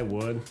think I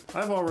would.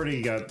 I've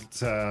already got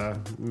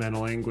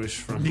mental anguish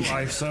from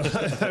life, so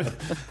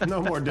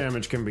no more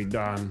damage can be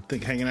done. I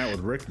think hanging out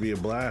with Rick would be a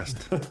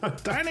blast.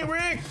 Tiny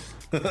Rick.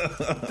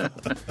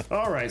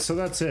 All right, so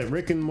that's it.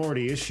 Rick and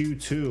Morty issue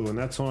 2, and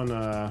that's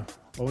on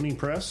Oni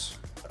Press.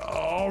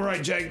 All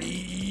right, Jack,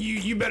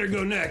 you better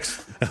go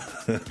next.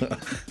 I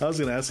was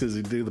going to ask, does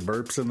he do the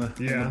burps in the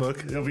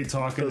book? He'll be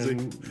talking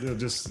and he'll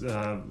just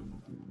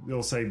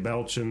he'll say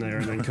belch in there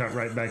and then cut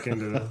right back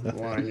into the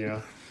line,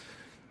 yeah.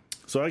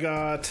 So I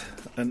got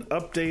an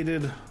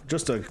updated,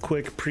 just a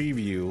quick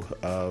preview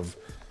of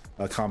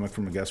a comic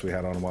from a guest we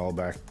had on a while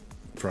back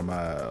from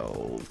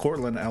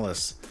Cortland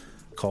Ellis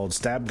called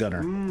Stab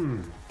Gunner.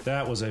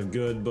 That was a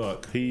good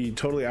book. He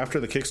totally,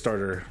 after the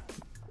Kickstarter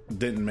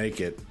didn't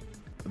make it,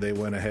 they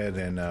went ahead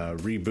and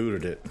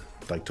rebooted it,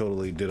 like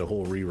totally did a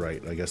whole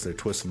rewrite. I guess they're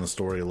twisting the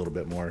story a little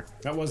bit more.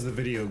 That was the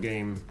video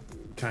game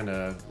kind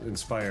of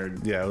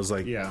inspired. Yeah, it was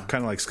like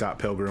kind of like Scott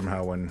Pilgrim,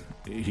 how when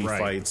he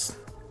fights,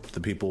 the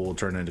people will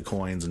turn into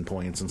coins and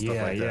points and stuff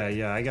like that.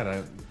 Yeah. I got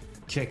a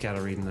kick out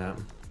of reading that.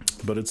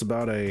 But it's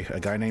about a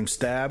guy named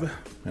Stab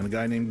and a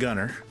guy named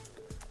Gunner.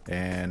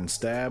 And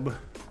Stab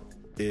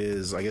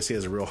is, I guess he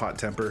has a real hot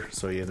temper,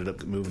 so he ended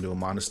up moving to a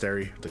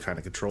monastery to kind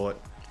of control it.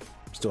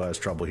 Still has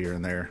trouble here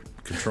and there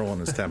controlling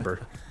his temper.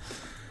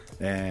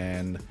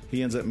 And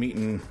he ends up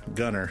meeting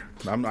Gunner.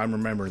 I'm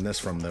remembering this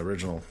from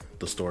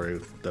the story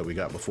that we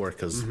got before,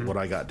 because what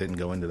I got didn't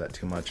go into that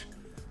too much.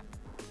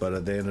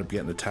 But they ended up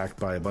getting attacked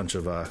by a bunch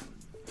of I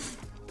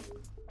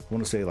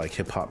want to say like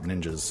hip-hop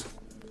ninjas.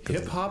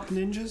 Hip-hop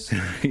ninjas?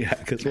 Yeah,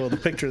 because the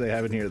picture they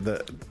have in here,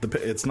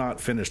 it's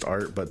not finished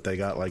art, but they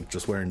got like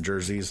just wearing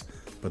jerseys,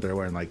 but they're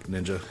wearing like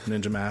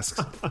ninja masks.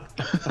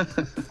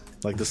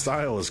 Like the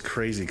style is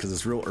crazy because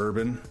it's real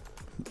urban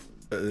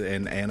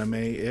and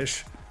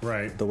anime-ish.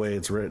 Right. The way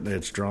it's written,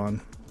 it's drawn.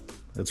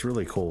 It's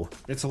really cool.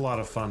 It's a lot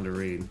of fun to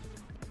read.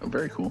 Oh,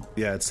 very cool.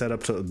 Yeah, it's set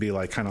up to be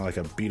like kind of like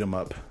a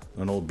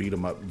an old beat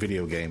 'em up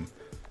video game.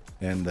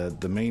 And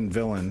the main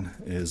villain,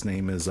 his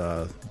name is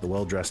the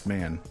Well-Dressed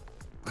Man.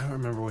 I don't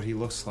remember what he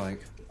looks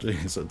like.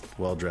 He's a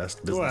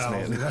well-dressed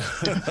businessman.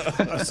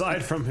 Well,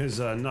 aside from his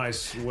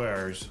nice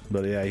wares.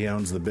 But yeah, he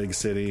owns the big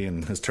city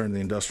and has turned made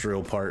the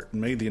industrial part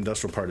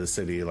of the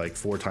city like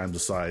 4 times the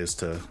size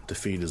to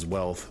feed his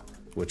wealth,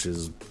 which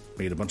has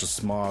made a bunch of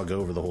smog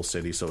over the whole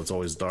city, so it's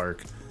always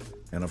dark.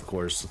 And of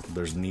course,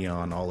 there's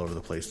neon all over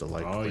the place to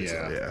light the place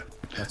up. Yeah.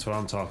 That's what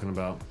I'm talking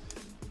about.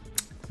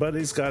 But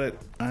he's got it,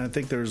 I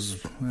think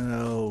there's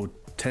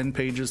 10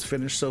 pages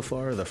finished so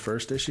far, the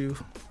first issue.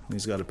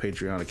 He's got a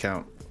Patreon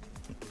account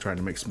trying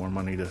to make some more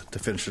money to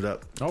finish it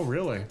up. Oh,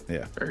 really?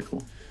 Yeah. Very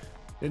cool.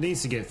 It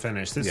needs to get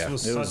finished. This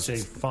was such a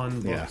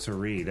fun book to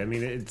read. I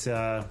mean, it's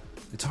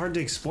hard to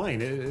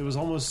explain. It was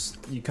almost,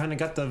 you kind of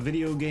got the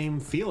video game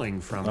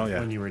feeling from it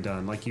when you were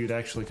done, like you'd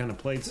actually kind of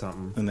played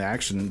something. And the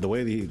action, the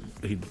way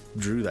he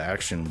drew the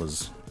action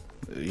was,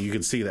 you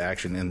could see the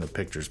action in the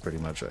pictures pretty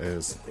much.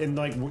 And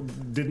like,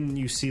 didn't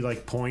you see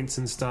like points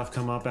and stuff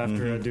come up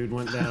after a dude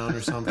went down or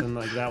something?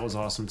 Like that was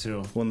awesome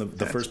too. Well,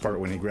 the first part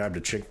when he grabbed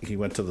a chick, he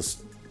went to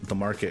the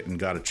market and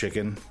got a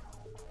chicken.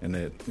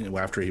 And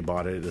after he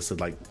bought it, it said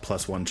like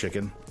 +1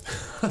 chicken.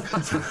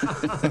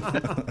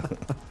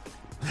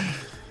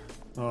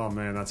 Oh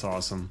man, that's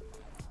awesome.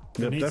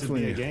 Yep, needs definitely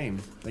to be a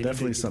game.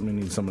 Definitely something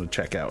you need someone to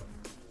check out.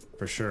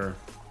 For sure.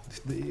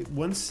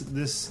 Once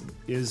this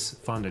is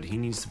funded, he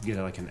needs to get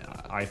like an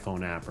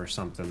iPhone app or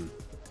something.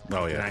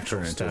 Oh yeah, an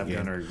actual stab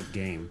gunner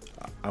game.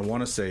 I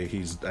want to say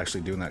he's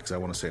actually doing that because I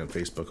want to say on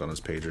Facebook on his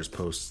page there's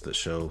posts that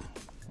show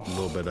a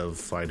little bit of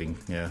fighting.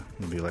 Yeah,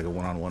 it'd be like a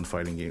one-on-one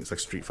fighting game. It's like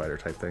Street Fighter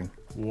type thing.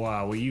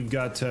 Wow, well you've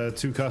got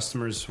 2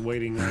 customers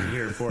waiting right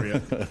here for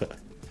you.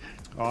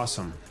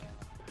 Awesome.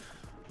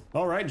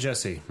 All right,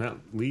 Jesse, that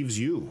leaves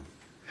you.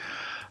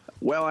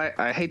 Well,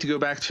 I hate to go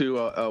back to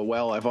a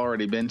well I've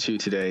already been to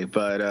today,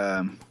 but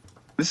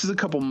this is a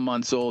couple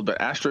months old,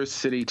 but Astro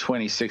City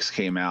 26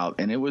 came out,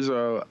 and it was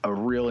a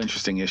real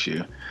interesting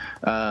issue.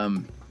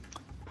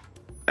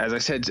 As I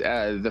said,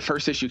 the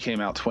first issue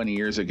came out 20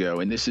 years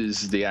ago, and this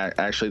is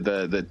actually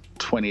the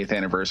 20th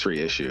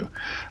anniversary issue.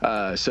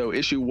 So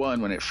issue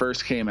 1, when it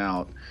first came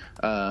out,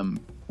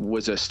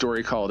 was a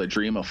story called A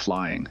Dream of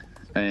Flying.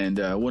 And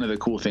one of the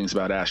cool things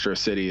about Astro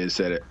City is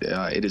that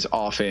it is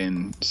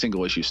often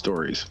single-issue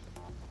stories.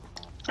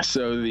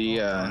 So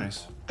the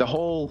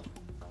whole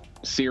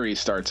series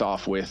starts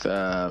off with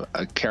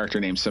a character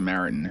named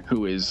Samaritan,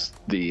 who is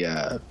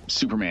the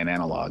Superman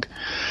analog.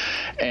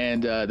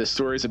 And the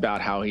story is about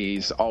how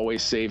he's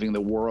always saving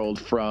the world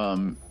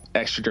from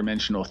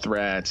extra-dimensional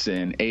threats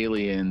and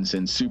aliens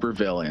and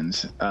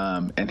supervillains.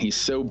 And he's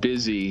so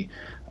busy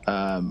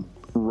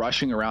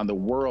rushing around the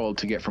world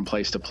to get from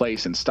place to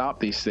place and stop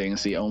these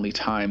things. The only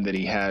time that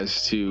he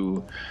has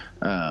to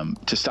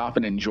stop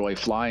and enjoy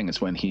flying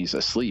is when he's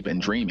asleep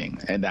and dreaming,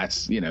 and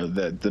that's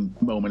the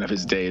moment of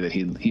his day that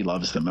he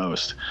loves the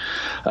most.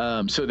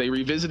 So they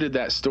revisited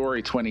that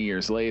story 20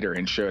 years later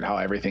and showed how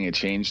everything had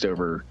changed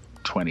over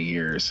 20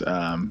 years.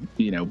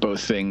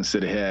 Both things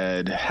that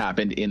had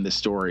happened in the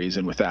stories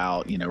and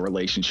without,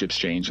 relationships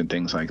change and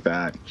things like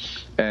that.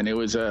 And it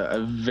was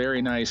a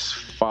very nice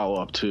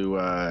follow-up to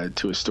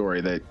a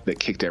story that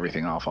kicked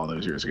everything off all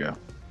those years ago.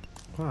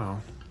 Wow.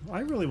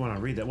 I really want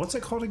to read that. What's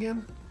it called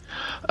again?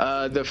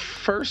 The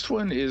first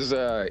one is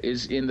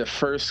in the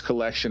first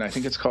collection. I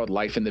think it's called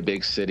Life in the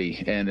Big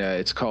City, and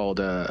it's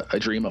called A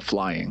Dream of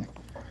Flying.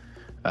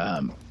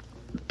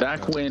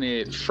 Back when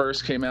it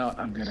first came out,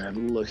 I'm going to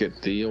look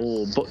at the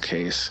old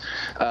bookcase.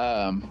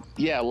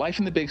 Life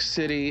in the Big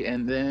City,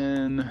 and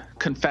then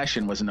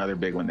Confession was another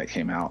big one that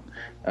came out,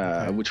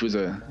 which was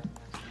a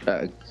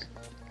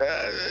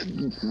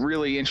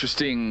really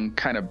interesting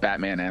kind of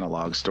Batman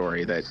analog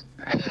story that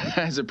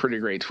has a pretty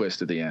great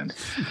twist at the end.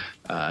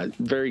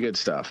 Very good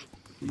stuff.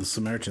 The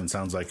Samaritan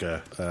sounds like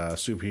a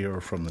superhero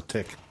from the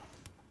Tick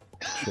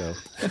show.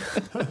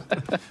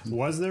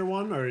 Was there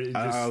one, or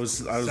I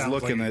was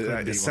looking at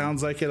it? It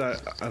sounds like it.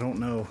 I don't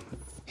know.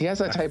 He has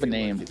that type of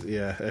name.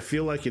 Like I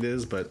feel like it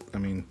is, but I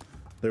mean,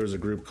 there was a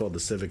group called the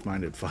Civic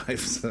Minded Five.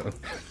 So,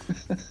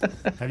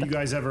 have you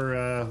guys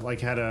ever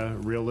had a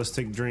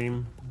realistic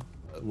dream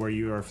where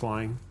you are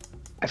flying?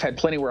 I've had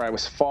plenty where I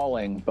was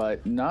falling,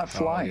 but not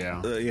flying.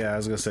 Oh, I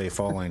was gonna say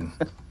falling.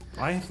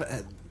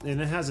 And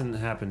it hasn't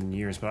happened in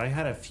years, but I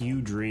had a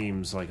few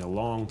dreams like a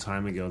long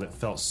time ago that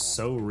felt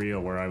so real,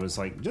 where I was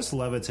like just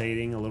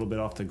levitating a little bit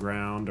off the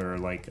ground, or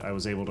like I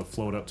was able to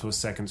float up to a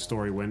second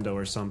story window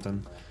or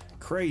something.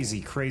 Crazy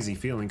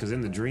feeling, because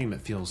in the dream it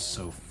feels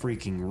so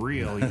freaking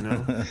real,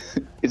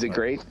 Is it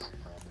great?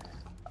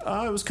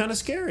 It was kind of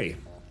scary.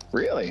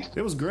 Really?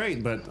 It was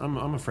great, but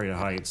I'm afraid of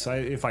heights.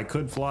 If I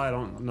could fly, I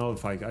don't know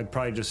if I'd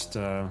probably just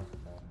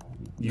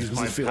use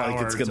my feel power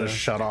like it's gonna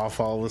shut off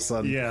all of a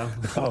sudden. Yeah.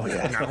 Oh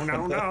yeah.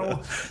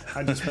 No.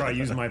 I just probably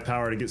use my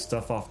power to get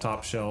stuff off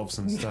top shelves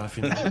and stuff.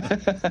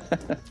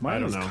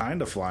 Mine was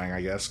kind of flying,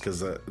 I guess,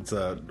 because it's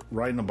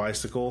riding a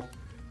bicycle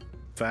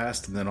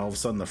fast, and then all of a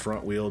sudden the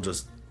front wheel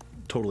just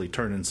totally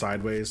turning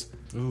sideways.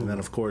 Ooh. And then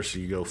of course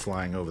you go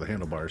flying over the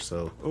handlebars.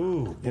 So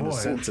in a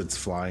sense it's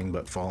flying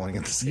but falling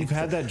at the same time. You've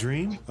had that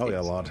dream? Oh yeah,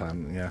 a lot of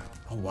time. Yeah.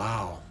 Oh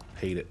wow.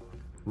 Hate it.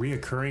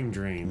 Reoccurring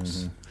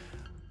dreams. Mm-hmm.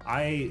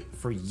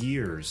 For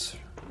years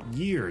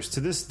to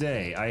this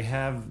day, I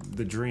have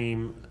the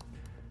dream.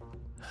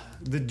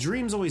 The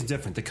dream's always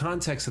different. The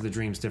context of the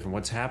dream's different.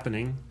 What's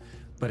happening,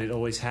 but it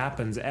always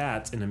happens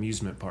at an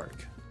amusement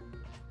park.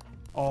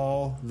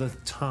 All the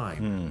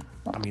time.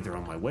 I'm either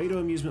on my way to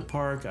amusement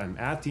park, I'm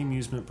at the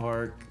amusement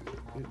park,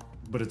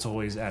 but it's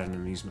always at an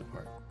amusement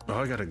park. Oh,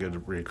 I got a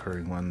good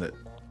recurring one that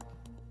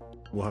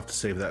We'll have to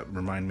save that.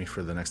 Remind me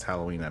for the next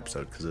Halloween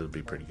episode because it'll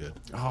be pretty good.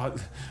 Oh,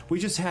 we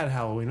just had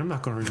Halloween. I'm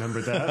not going to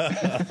remember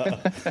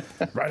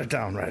that. Write it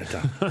down.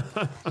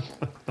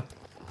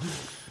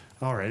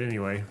 All right,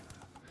 anyway.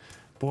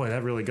 Boy,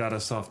 that really got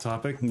us off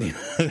topic.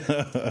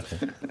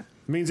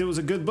 Means it was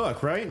a good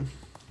book, right?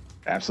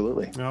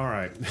 Absolutely. All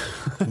right.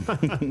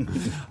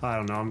 I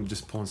don't know. I'm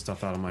just pulling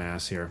stuff out of my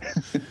ass here.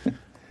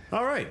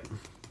 All right.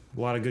 A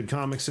lot of good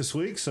comics this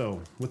week.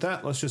 So with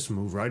that, let's just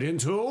move right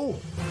into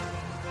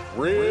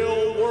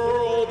Real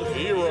World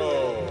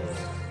Heroes.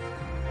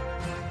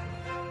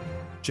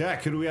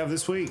 Jack, who do we have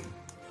this week?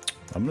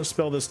 I'm going to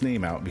spell this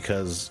name out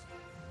because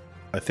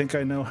I think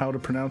I know how to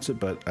pronounce it,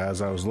 but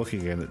as I was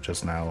looking at it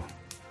just now,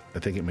 I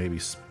think it may be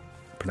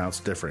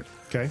pronounced different.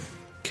 Okay.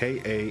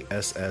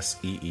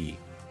 Kassee.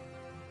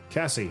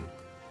 Cassie.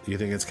 You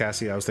think it's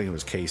Cassie? I was thinking it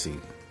was Casey.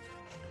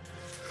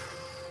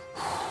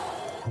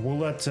 We'll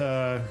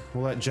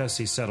let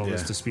Jesse settle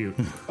this dispute.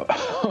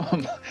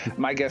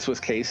 My guess was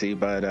Casey,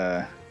 but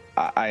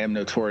I am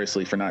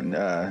notoriously for not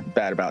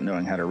bad about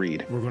knowing how to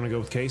read. We're going to go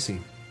with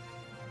Casey.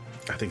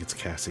 I think it's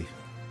Cassie.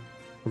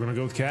 We're going to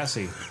go with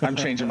Cassie. I'm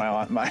changing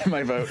my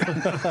vote.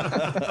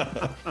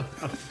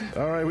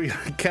 All right, we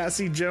got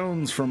Cassie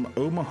Jones from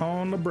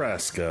Omaha,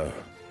 Nebraska.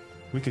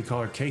 We could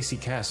call her Casey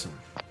Casson.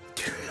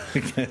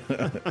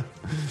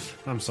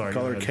 I'm sorry.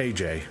 Call her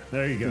KJ.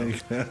 There you go.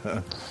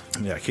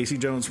 Yeah, Casey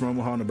Jones from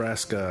Omaha,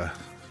 Nebraska.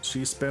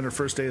 She spent her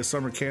first day of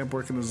summer camp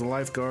working as a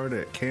lifeguard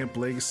at Camp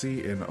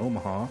Legacy in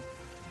Omaha.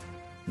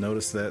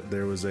 Noticed that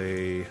there was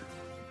a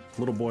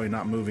little boy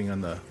not moving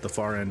on the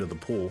far end of the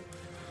pool.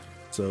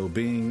 So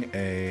being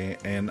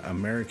an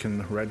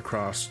American Red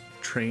Cross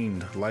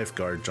trained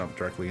lifeguard, jumped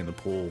directly in the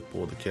pool,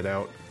 pulled the kid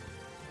out,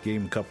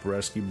 gave him a couple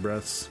rescue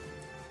breaths,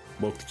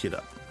 woke the kid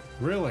up.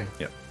 Really?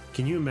 Yep.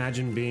 Can you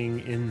imagine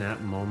being in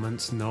that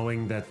moment,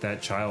 knowing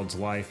that child's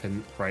life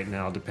and right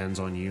now depends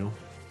on you?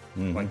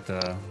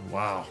 Mm-hmm.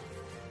 Wow.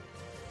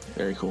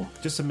 Very cool.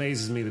 Just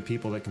amazes me the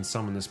people that can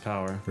summon this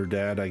power. Her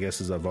dad, I guess,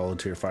 is a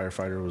volunteer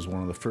firefighter, was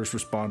one of the first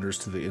responders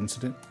to the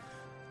incident.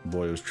 The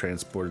boy was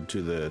transported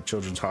to the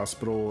Children's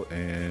Hospital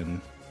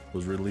and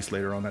was released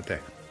later on that day.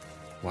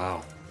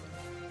 Wow.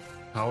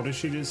 How old is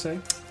she, did you say?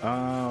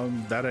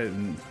 That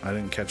I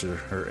didn't catch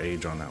her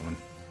age on that one.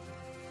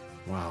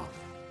 Wow.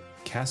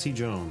 Cassie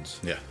Jones.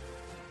 Yeah.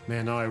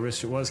 Man, no, I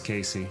wish it was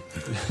Casey.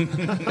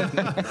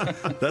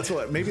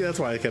 Maybe that's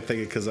why I kept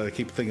thinking, because I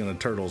keep thinking of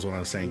turtles when I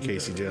was saying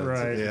Casey Jones.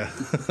 Right. Yeah.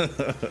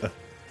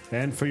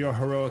 And for your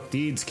heroic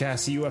deeds,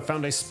 Cassie, you have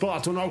found a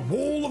spot on our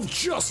wall of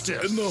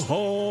justice. In the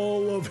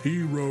Hall of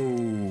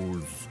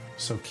Heroes.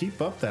 So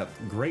keep up that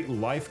great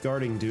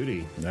lifeguarding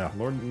duty. Yeah.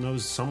 Lord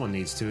knows someone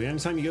needs to.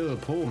 Anytime you go to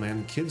the pool,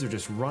 man, kids are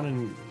just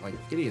running like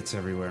idiots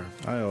everywhere.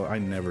 I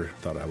never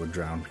thought I would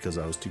drown because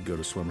I was too good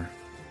a swimmer.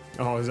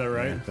 Oh, is that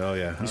right? Yeah. Oh,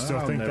 yeah. You still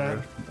think that?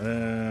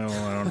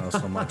 Well, I don't know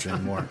so much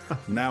anymore.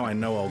 Now I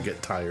know I'll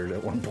get tired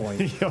at one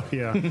point. Oh,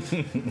 yeah.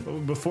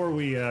 Before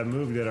we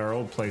moved at our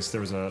old place, there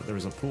was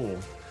a pool.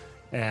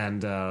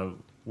 And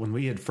when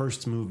we had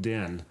first moved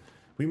in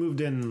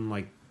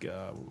like,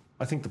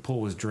 I think the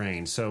pool was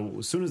drained. So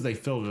as soon as they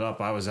filled it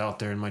up, I was out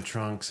there in my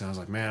trunks. And I was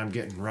like, man, I'm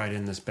getting right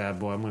in this bad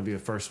boy. I'm going to be the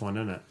first one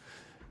in it.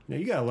 Now,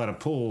 you got to let a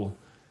pool,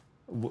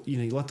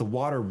 you let the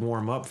water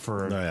warm up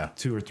for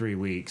 2 or 3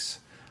 weeks.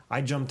 I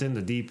jumped in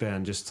the deep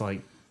end just to,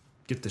 like,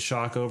 get the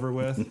shock over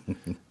with.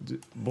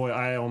 Boy,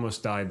 I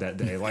almost died that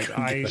day. Like,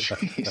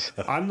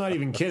 I'm not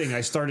even kidding. I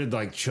started,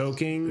 like,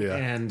 choking,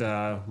 and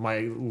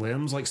my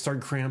limbs, like,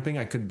 started cramping.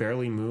 I could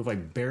barely move. I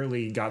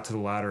barely got to the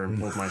ladder and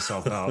pulled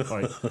myself out.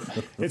 Like,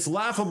 it's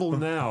laughable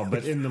now,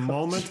 but in the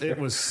moment, it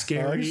was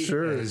scary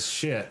as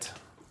shit.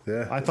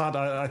 Yeah. I thought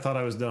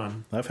I was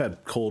done. I've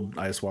had cold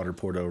ice water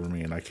poured over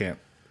me, and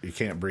you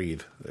can't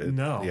breathe.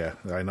 No. Yeah,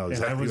 I know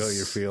exactly what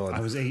you're feeling. I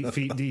was 8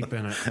 feet deep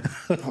in it.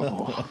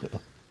 Oh,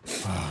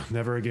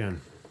 never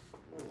again.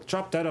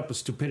 Chop that up as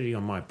stupidity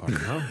on my part,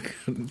 huh?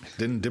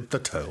 Didn't dip the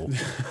toe.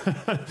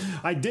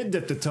 I did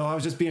dip the toe. I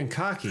was just being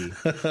cocky.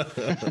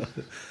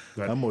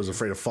 I'm always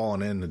afraid of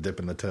falling in and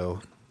dipping the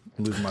toe,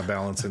 losing my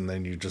balance, and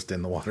then you're just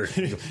in the water.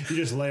 You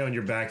just lay on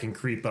your back and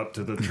creep up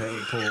to the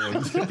pool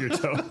and dip your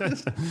toe.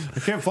 I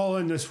can't fall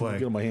in this way.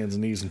 Get on my hands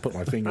and knees and put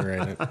my finger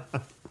in it.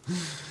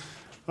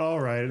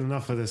 All right,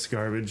 enough of this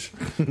garbage.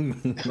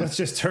 Let's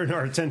just turn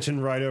our attention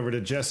right over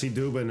to Jesse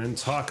Dubin and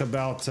talk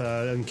about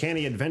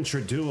Uncanny Adventure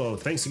Duo.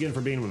 Thanks again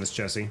for being with us,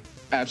 Jesse.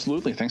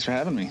 Absolutely. Thanks for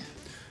having me.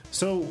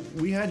 So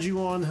we had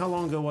you on, how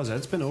long ago was it?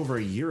 It's been over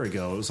a year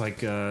ago. It was like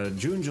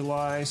June,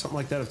 July, something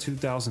like that of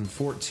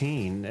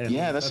 2014. And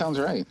yeah, that sounds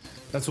right.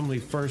 That's when we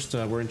first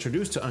were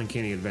introduced to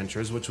Uncanny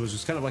Adventures, which was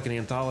just kind of like an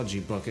anthology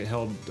book. It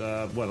held,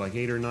 like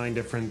 8 or 9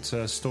 different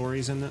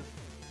stories in it?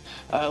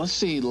 Let's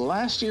see.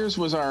 Last year's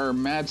was our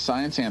Mad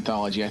Science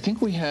anthology. I think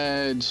we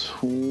had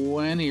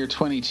 20 or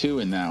 22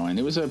 in that one.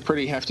 It was a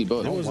pretty hefty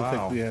book. It was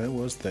wow. thick. Yeah, it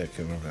was thick.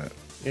 I know that.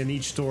 And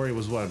each story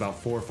was what, about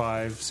 4,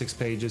 5, 6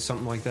 pages,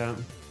 something like that?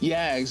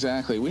 Yeah,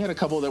 exactly. We had a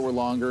couple that were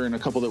longer and a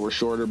couple that were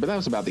shorter, but that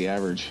was about the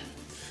average.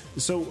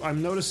 So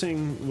I'm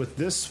noticing with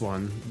this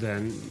one,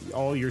 then,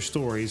 all your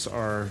stories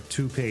are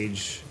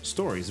 2-page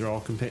stories. They're all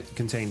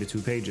contained to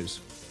 2 pages.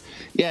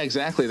 Yeah,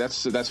 exactly.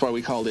 That's why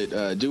we called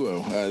it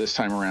Duo this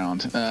time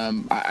around.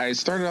 I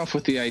started off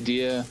with the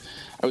idea.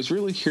 I was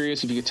really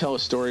curious if you could tell a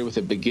story with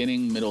a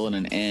beginning, middle, and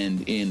an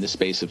end in the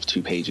space of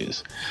 2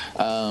 pages.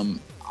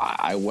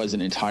 I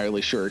wasn't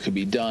entirely sure it could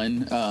be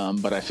done,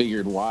 but I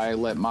figured why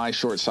let my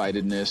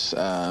short-sightedness,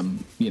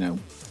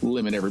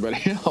 limit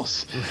everybody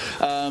else.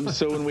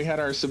 So when we had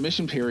our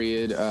submission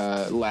period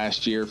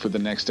last year for the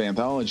next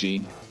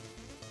anthology,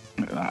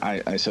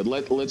 I said,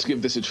 let's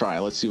give this a try.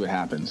 Let's see what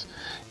happens.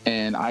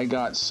 And I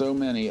got so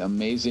many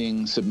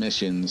amazing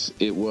submissions.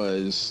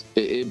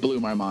 It blew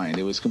my mind.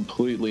 It was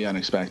completely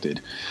unexpected.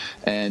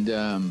 And,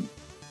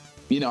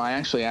 I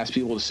actually asked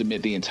people to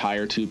submit the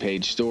entire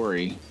 2-page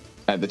story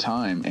at the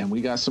time, and we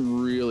got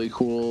some really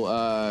cool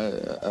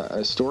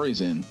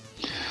stories in.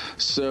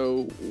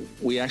 So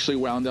we actually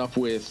wound up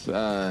with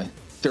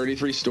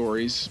 33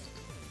 stories.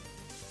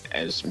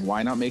 As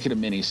why not make it a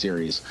mini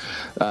series?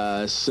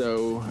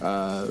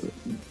 So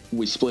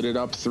we split it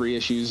up 3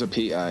 issues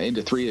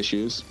into 3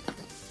 issues.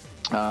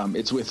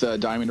 It's with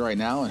Diamond right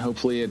now, and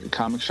hopefully at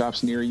comic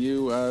shops near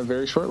you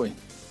very shortly.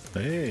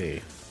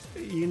 Hey.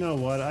 You know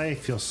what? I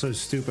feel so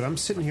stupid. I'm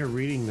sitting here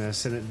reading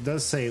this, and it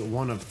does say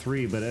 1 of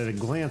 3, but at a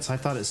glance, I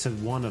thought it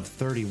said 1 of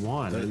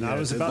 31. And I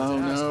was about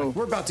to ask, like,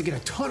 we're about to get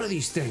a ton of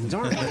these things,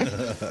 aren't we?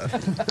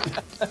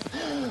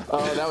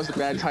 Oh, that was a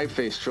bad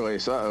typeface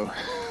choice. Uh-oh.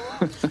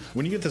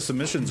 When you get the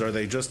submissions, are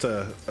they just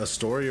a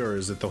story, or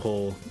is it the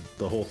whole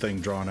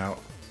thing drawn out?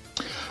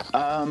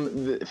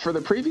 For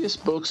the previous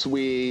books,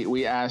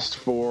 we asked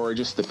for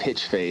just the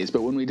pitch phase,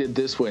 but when we did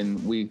this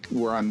one, we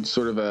were on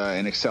sort of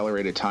an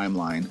accelerated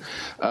timeline.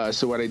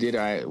 So what I did,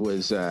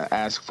 was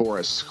ask for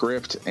a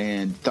script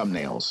and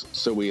thumbnails,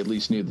 so we at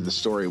least knew that the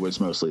story was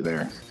mostly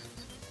there.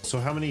 So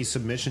how many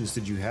submissions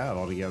did you have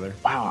altogether?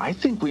 Wow, I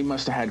think we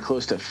must have had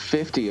close to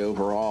 50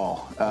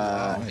 overall,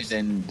 nice.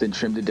 and then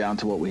trimmed it down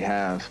to what we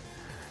have.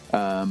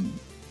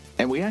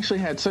 And we actually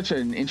had such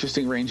an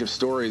interesting range of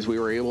stories, we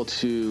were able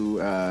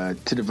to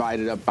divide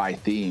it up by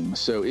theme.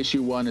 So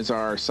issue 1 is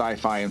our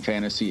sci-fi and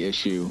fantasy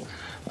issue.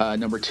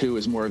 Number 2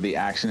 is more of the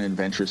action and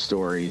adventure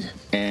story.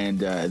 And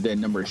then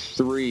number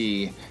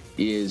 3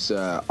 is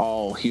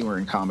all humor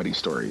and comedy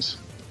stories.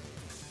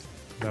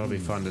 That'll be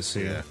fun to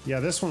see. Yeah,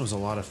 this one was a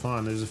lot of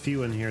fun. There's a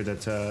few in here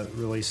that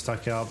really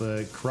stuck out.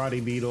 The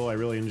Karate Beetle, I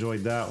really enjoyed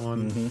that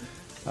one. Mm-hmm.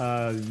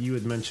 You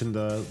had mentioned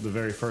the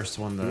very first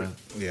one. What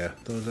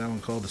was that one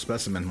called? The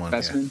Specimen one.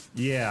 Specimen?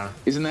 Yeah.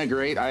 Isn't that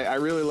great? I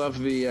really love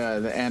the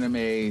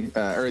anime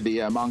or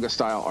the manga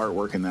style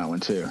artwork in that one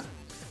too.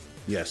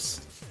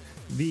 Yes.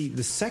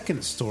 The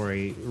second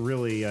story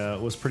really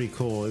was pretty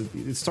cool.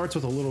 It starts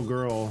with a little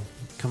girl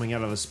coming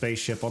out of a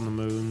spaceship on the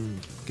moon,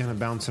 kind of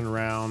bouncing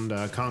around,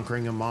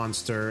 conquering a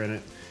monster, and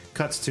it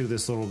cuts to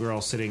this little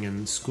girl sitting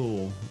in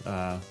school.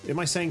 Am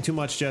I saying too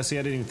much, Jesse?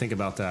 I didn't even think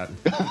about that.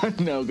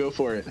 No, go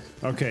for it.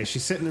 Okay,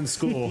 she's sitting in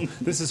school.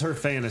 This is her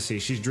fantasy.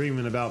 She's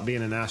dreaming about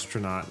being an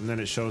astronaut, and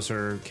then it shows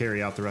her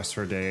carry out the rest of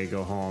her day,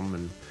 go home,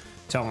 and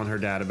telling her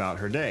dad about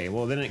her day.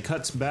 Well, then it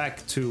cuts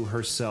back to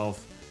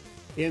herself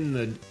in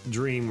the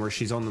dream where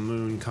she's on the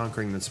moon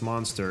conquering this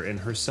monster, and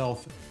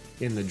herself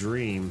in the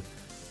dream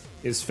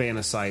is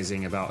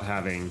fantasizing about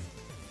having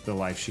the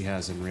life she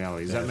has in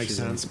reality. Does that make sense?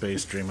 sense? In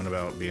space, dreaming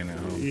about being at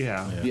home.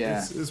 Yeah.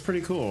 It's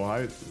pretty cool.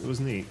 It was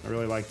neat. I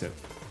really liked it.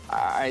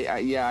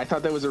 I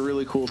thought that was a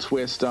really cool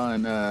twist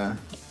on the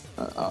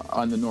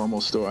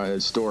normal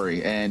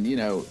story, and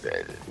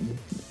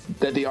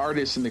that the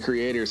artists and the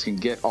creators can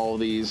get all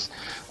these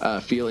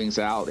feelings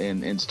out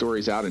and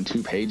stories out in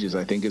 2 pages,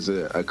 I think is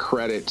a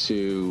credit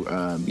to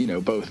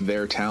both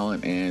their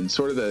talent and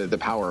sort of the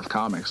power of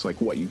comics, like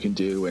what you can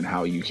do and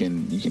how you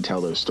can tell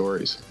those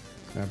stories.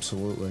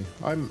 Absolutely.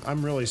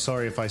 I'm really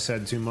sorry if I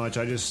said too much.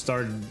 I just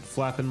started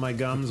flapping my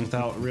gums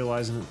without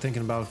realizing it,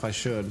 thinking about if I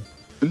should.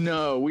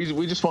 No, we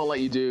just won't let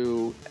you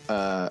do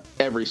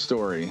every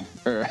story.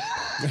 All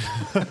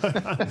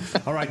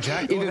right,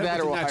 Jack. Either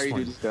that or we'll hire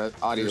you to do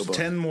audiobook. There's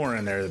 10 more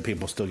in there that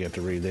people still get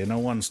to read. They know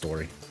one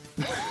story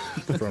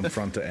from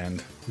front to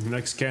end.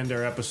 Next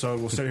Candare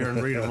episode, we'll sit here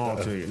and read them all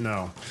to you.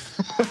 No.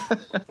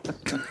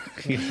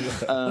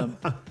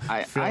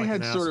 I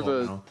had sort of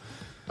a... Now.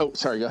 Oh,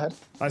 sorry, go ahead.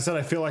 I said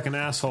I feel like an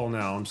asshole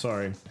now. I'm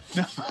sorry.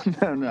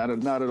 No,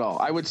 not at all.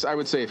 I would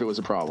say if it was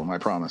a problem, I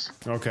promise.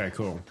 Okay,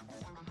 cool.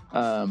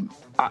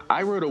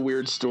 I wrote a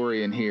weird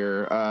story in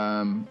here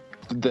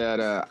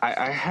that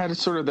I had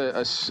sort of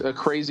a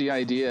crazy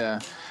idea,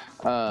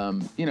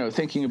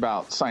 thinking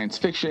about science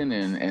fiction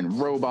and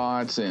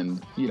robots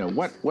and,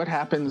 what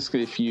happens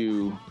if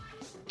you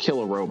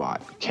kill a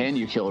robot? Can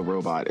you kill a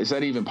robot? Is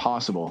that even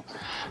possible?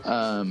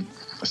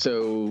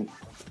 So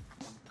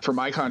for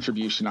my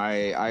contribution,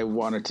 I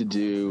wanted to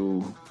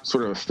do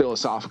sort of a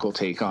philosophical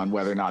take on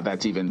whether or not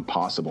that's even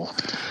possible.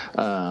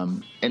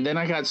 And then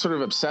I got sort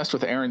of obsessed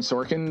with Aaron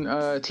Sorkin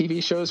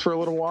TV shows for a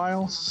little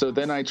while. So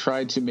then I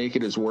tried to make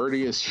it as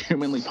wordy as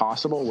humanly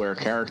possible, where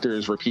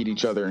characters repeat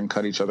each other and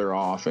cut each other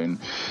off and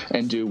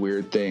do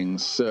weird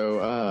things.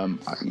 So,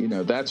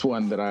 that's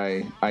one that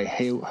I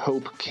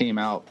hope came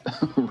out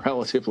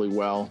relatively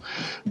well.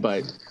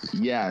 But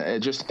yeah,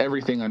 just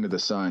everything under the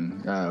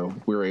sun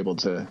we were able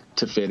to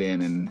fit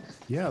in. And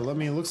yeah, I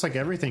mean, it looks like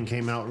everything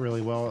came out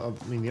really well.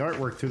 I mean, the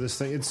artwork through this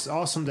thing, it's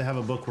awesome to have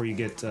a book where you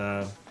get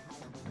a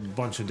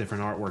bunch of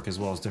different artwork as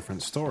well as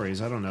different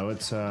stories. I don't know.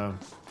 It's I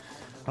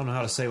don't know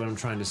how to say what I'm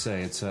trying to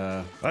say. It's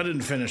I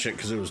didn't finish it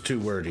because it was too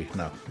wordy.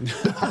 No.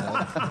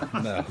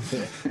 No.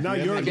 No,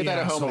 you're I get that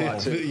at home a lot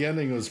too. The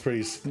ending was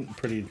pretty.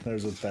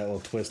 There's that little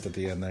twist at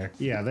the end there.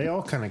 Yeah, they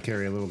all kind of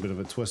carry a little bit of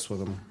a twist with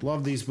them.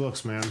 Love these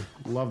books, man.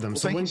 Love them.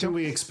 So when can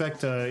we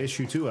expect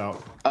issue 2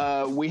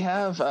 out? We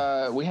have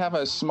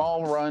a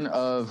small run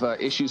of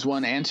issues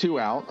 1 and 2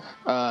 out.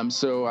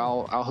 So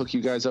I'll hook you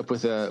guys up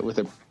with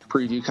a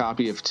preview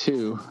copy of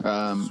 2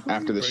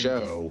 after the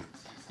show.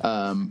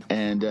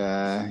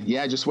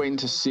 Just waiting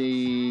to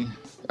see.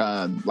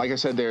 Like I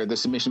said, the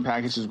submission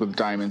packages with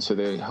Diamond, so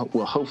they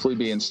will hopefully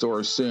be in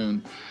stores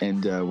soon,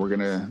 and we're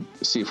gonna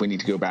see if we need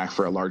to go back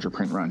for a larger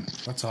print run.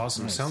 That's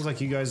awesome. Nice. Sounds like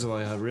you guys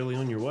are really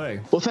on your way.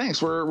 Well,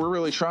 thanks. We're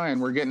really trying.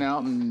 We're getting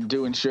out and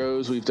doing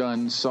shows. We've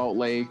done Salt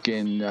Lake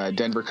and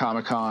Denver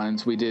Comic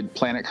Cons. We did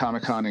Planet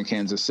Comic Con in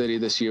Kansas City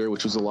this year,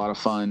 which was a lot of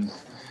fun.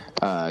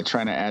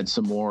 Trying to add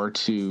some more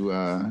to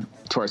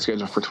our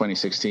schedule for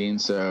 2016.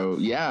 So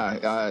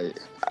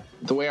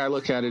the way I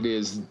look at it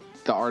is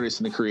the artists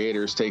and the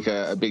creators take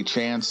a big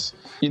chance,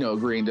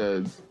 agreeing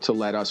to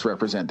let us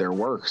represent their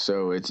work.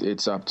 So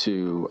it's up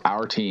to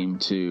our team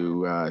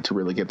to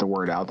really get the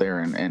word out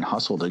there and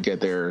hustle to get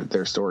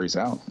their stories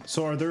out.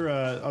 So are there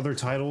other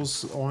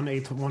titles on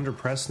Eighth Wonder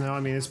Press now? I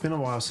mean, it's been a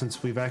while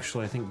since we've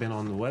actually, I think, been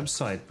on the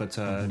website, but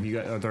are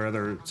there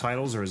other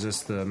titles, or is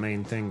this the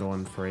main thing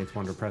going for Eighth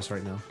Wonder Press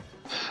right now?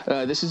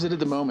 This is it at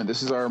the moment.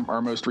 This is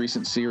our most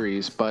recent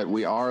series, but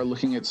we are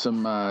looking at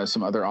some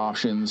other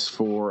options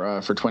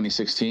for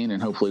 2016,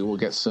 and hopefully we'll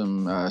get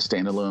some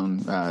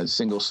standalone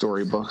single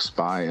story books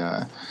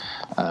by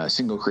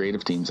single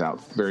creative teams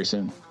out very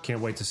soon.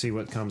 Can't wait to see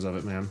what comes of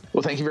it, man.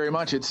 Well, thank you very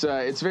much. It's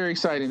very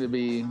exciting to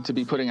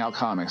be putting out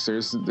comics.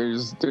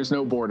 There's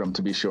no boredom,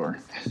 to be sure.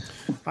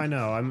 I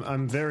know.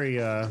 I'm very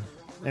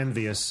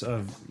envious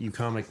of you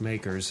comic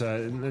makers,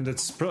 and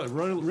it's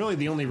really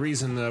the only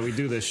reason we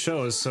do this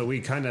show is so we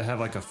kind of have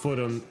like a foot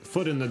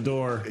in the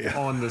door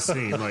on the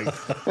scene.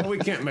 Like, well, we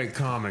can't make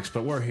comics,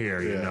 but we're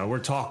here. We're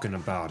talking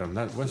about them.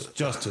 That's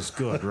just as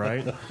good,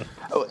 right?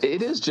 Oh,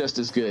 it is just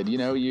as good.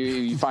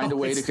 You find a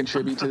way to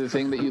contribute to the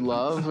thing that you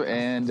love,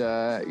 and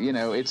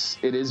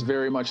it is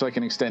very much like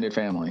an extended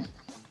family.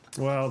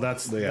 Well,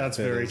 that's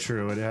very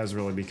true. It has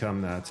really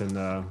become that,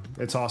 and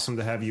it's awesome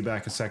to have you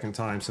back a second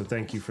time. So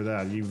thank you for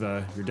that. You're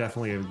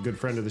definitely a good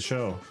friend of the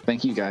show.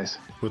 Thank you, guys.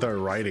 With our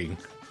writing,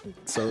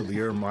 so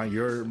your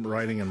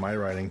writing and my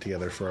writing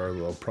together for our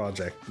little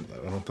project.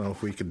 I don't know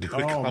if we could do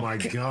it. Oh my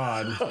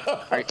God!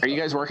 Are you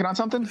guys working on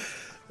something?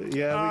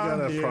 Yeah, we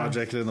got a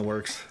project in the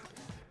works.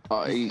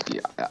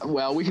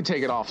 Well, we can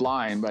take it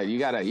offline, but you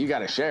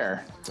gotta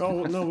share.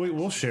 Oh no,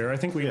 we'll share. I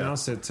think we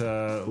announced it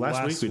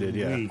last week. We did,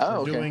 yeah.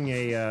 Oh, We're doing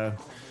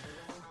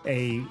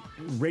a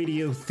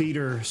radio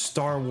theater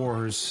Star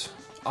Wars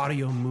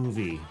audio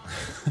movie.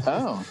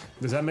 Oh,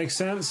 does that make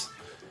sense?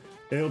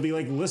 It'll be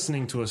like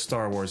listening to a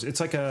Star Wars. It's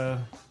like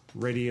a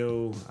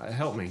radio.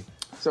 Help me.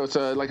 So it's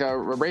like a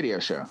radio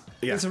show.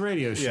 Yeah. It's a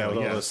radio show. Yeah,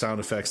 with all the sound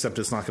effects. Except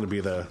it's not going to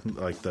be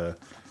the.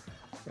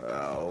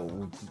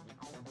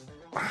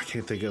 I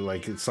can't think of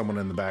it's someone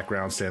in the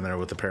background standing there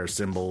with a pair of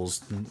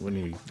cymbals when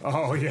you.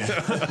 Oh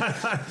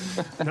yeah.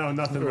 No,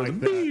 nothing like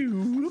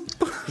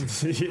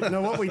that.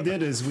 No, what we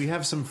did is we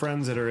have some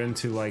friends that are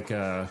into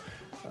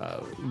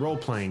role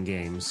playing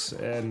games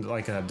and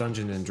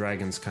Dungeons and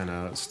Dragons kind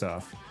of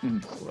stuff.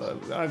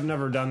 I've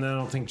never done that. I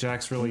don't think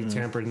Jack's really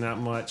tampered in that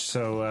much.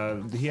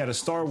 So he had a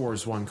Star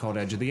Wars one called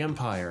Edge of the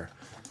Empire.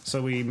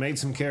 So we made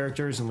some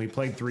characters and we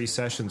played 3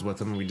 sessions with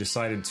them. And we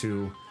decided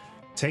to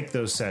take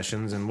those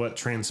sessions and what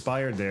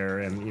transpired there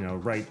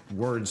and write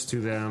words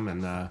to them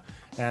and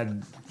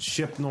add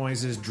ship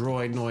noises,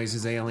 droid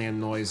noises, alien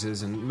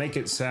noises, and make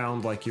it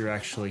sound like you're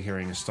actually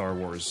hearing a Star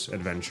Wars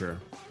adventure.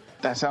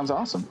 That sounds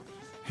awesome.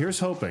 Here's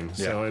hoping. Yeah.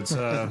 So it's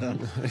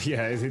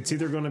it's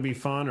either going to be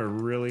fun or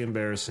really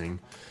embarrassing.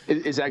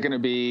 Is that going to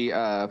be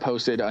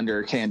posted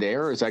under Canned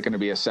Air, or is that going to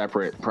be a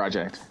separate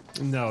project?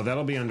 No,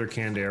 that'll be under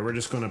Canned Air. We're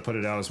just going to put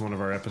it out as one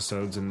of our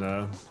episodes and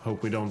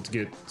hope we don't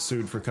get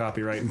sued for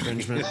copyright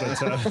infringement.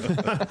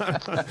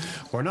 But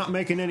we're not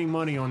making any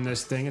money on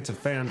this thing. It's a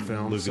fan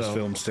film.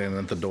 Lucasfilm standing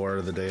at the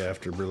door the day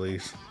after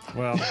release.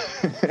 Well,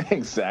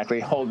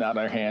 exactly. Holding out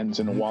our hands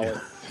in a wallet.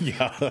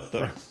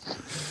 Yeah.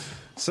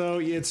 So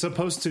it's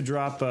supposed to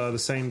drop the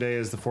same day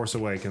as The Force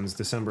Awakens,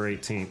 December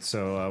 18th.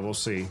 So we'll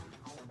see.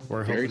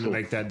 We're hoping to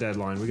make that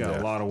deadline. We got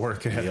a lot of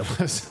work ahead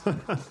of us.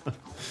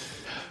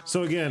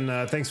 So again,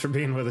 thanks for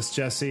being with us,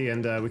 Jesse,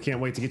 and we can't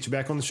wait to get you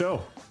back on the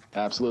show.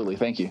 Absolutely.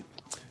 Thank you.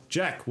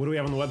 Jack, what do we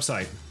have on the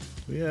website?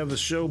 We have the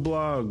show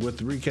blog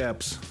with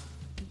recaps,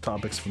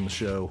 topics from the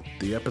show,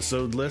 the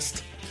episode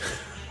list.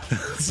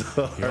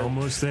 You're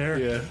almost there.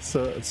 Yeah,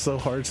 so it's so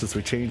hard since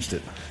we changed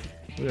it.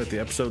 We got the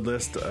episode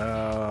list,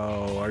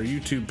 our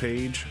YouTube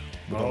page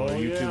with all our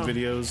YouTube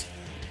videos,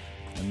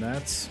 and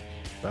that's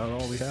about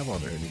all we have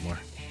on there anymore.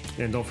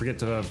 And don't forget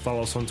to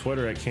follow us on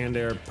Twitter at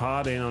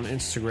CannedAirPod and on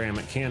Instagram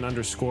at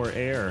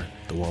can_air.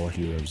 The Wall of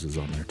Heroes is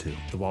on there too.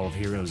 The Wall of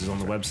Heroes is on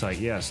the website,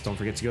 yes. Don't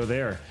forget to go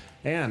there.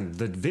 And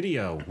the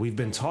video we've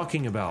been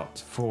talking about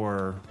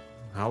for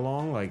how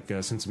long?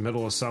 Since the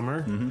middle of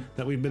summer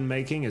that we've been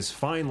making is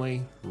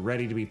finally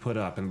ready to be put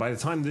up. And by the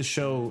time this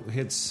show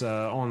hits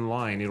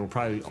online, it'll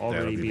probably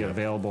already be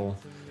available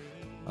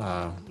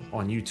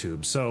on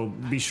YouTube. So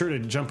be sure to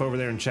jump over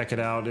there and check it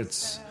out.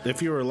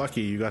 If you were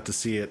lucky, you got to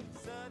see it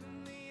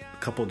a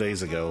couple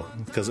days ago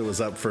because it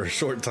was up for a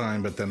short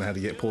time, but then I had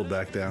to get pulled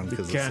back down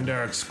because Canned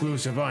Air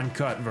exclusive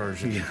uncut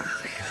version. Yeah.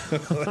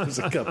 There's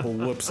a couple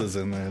whoopses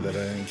in there that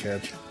I didn't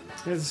catch.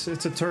 It's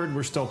a turd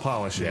we're still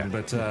polishing,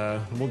 but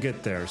we'll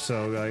get there.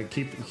 So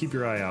keep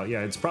your eye out.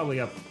 Yeah, it's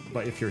probably up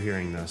if you're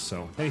hearing this.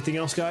 So anything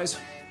else, guys?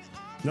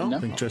 No? I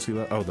think Jesse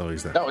left. Oh, no,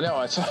 he's there. No,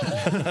 I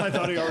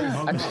thought he already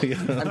hung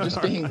up. I'm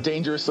just being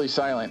dangerously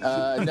silent.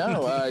 I'd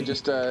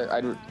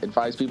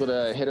advise people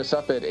to hit us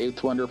up at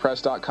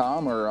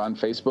eighthwonderpress.com or on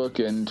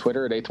Facebook and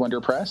Twitter at 8th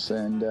Wonder Press.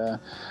 And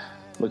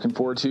looking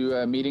forward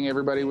to meeting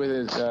everybody with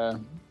it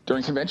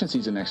during convention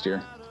season next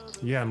year.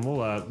 Yeah, and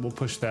we'll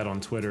push that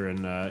on Twitter and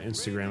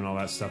Instagram and all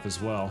that stuff as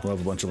well. We'll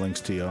have a bunch of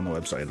links to you on the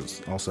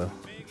website also.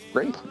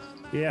 Great.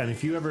 Yeah, and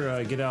if you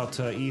ever get out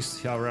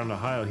east around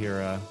Ohio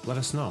here, let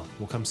us know.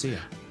 We'll come see you.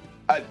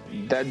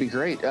 That'd be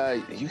great.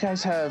 You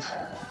guys have...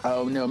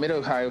 Oh, no,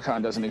 Mid-Ohio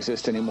Con doesn't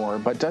exist anymore,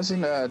 but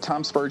doesn't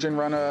Tom Spurgeon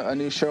run a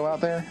new show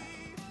out there?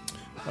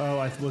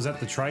 Oh, was that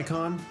the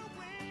Tricon?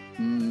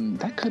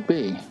 That could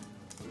be.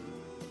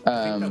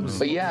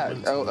 But yeah,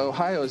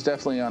 Ohio is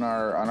definitely on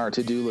our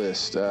to-do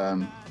list.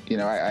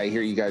 I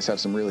hear you guys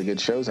have some really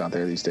good shows out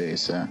there these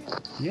days. So.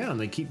 Yeah, and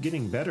they keep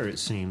getting better, it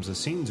seems. The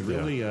scene's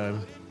really...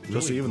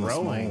 Especially even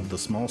growing. the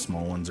small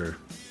ones are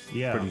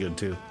pretty good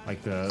too.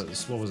 Like the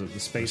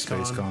Space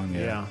Con,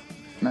 yeah.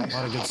 Nice. A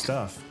lot of good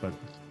stuff. But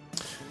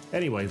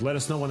anyway, let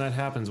us know when that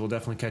happens. We'll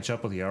definitely catch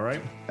up with you, all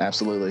right?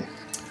 Absolutely.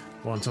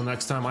 Well, until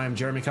next time, I am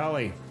Jeremy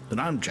Colley.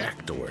 And I'm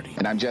Jack Doherty.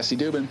 And I'm Jesse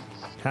Dubin.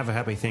 Have a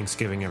happy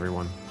Thanksgiving,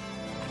 everyone.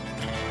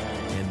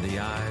 In the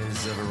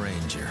eyes of a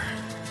ranger,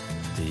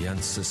 the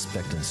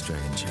unsuspecting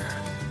stranger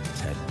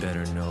had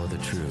better know the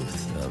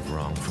truth of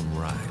wrong from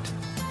right.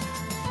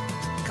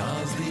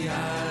 'Cause the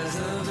eyes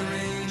of the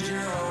ranger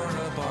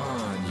are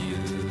upon you.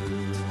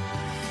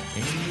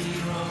 Any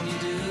wrong you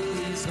do,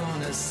 he's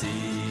gonna see.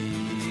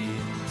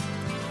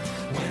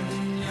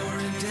 When you're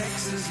in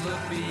Texas,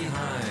 look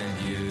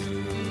behind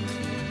you.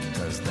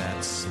 'Cause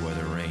that's where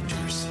the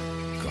ranger's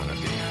gonna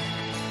be.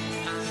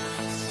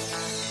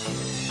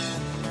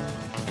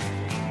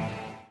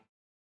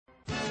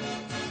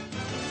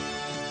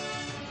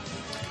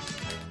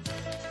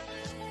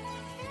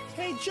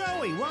 Hey,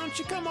 Joey, why don't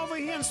you come over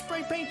here and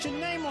spray paint your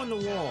name on the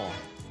wall?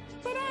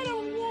 But I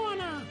don't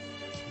wanna.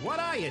 What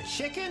are you,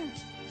 chicken?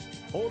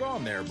 Hold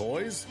on there,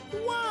 boys.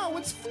 Wow,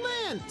 it's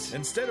Flint!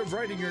 Instead of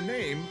writing your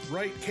name,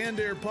 write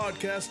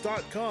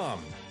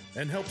CannedAirPodcast.com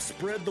and help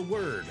spread the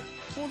word.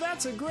 Well,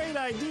 that's a great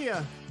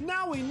idea.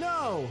 Now we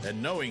know.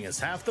 And knowing is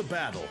half the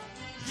battle.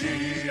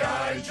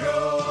 G.I.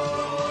 Joe!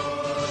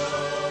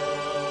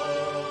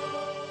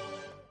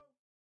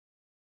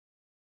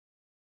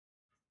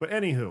 But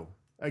anywho,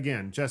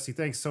 again, Jesse,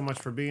 thanks so much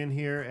for being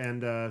here.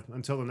 And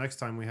until the next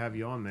time we have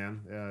you on,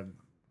 man,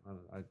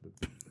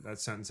 that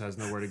sentence has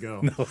nowhere to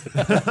go.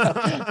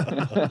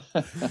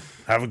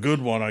 Have a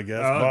good one, I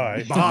guess.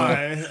 Bye.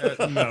 Bye.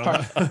 No.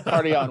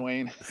 Party on,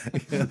 Wayne.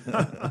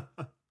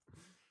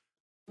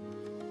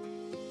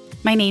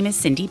 My name is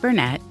Cindy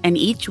Burnett, and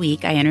each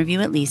week I interview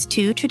at least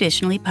 2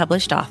 traditionally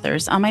published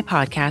authors on my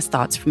podcast,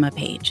 Thoughts from a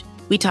Page.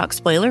 We talk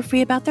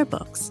spoiler-free about their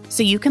books,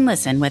 so you can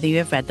listen whether you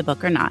have read the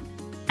book or not.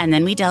 And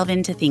then we delve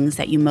into things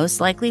that you most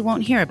likely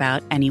won't hear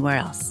about anywhere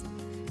else.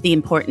 The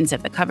importance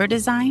of the cover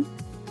design,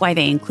 why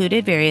they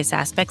included various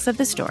aspects of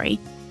the story,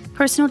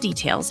 personal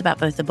details about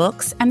both the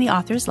books and the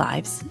authors'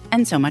 lives,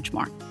 and so much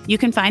more. You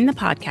can find the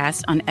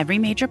podcast on every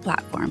major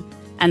platform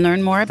and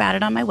learn more about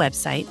it on my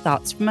website,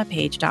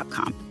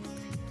 thoughtsfromapage.com.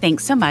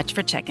 Thanks so much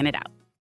for checking it out.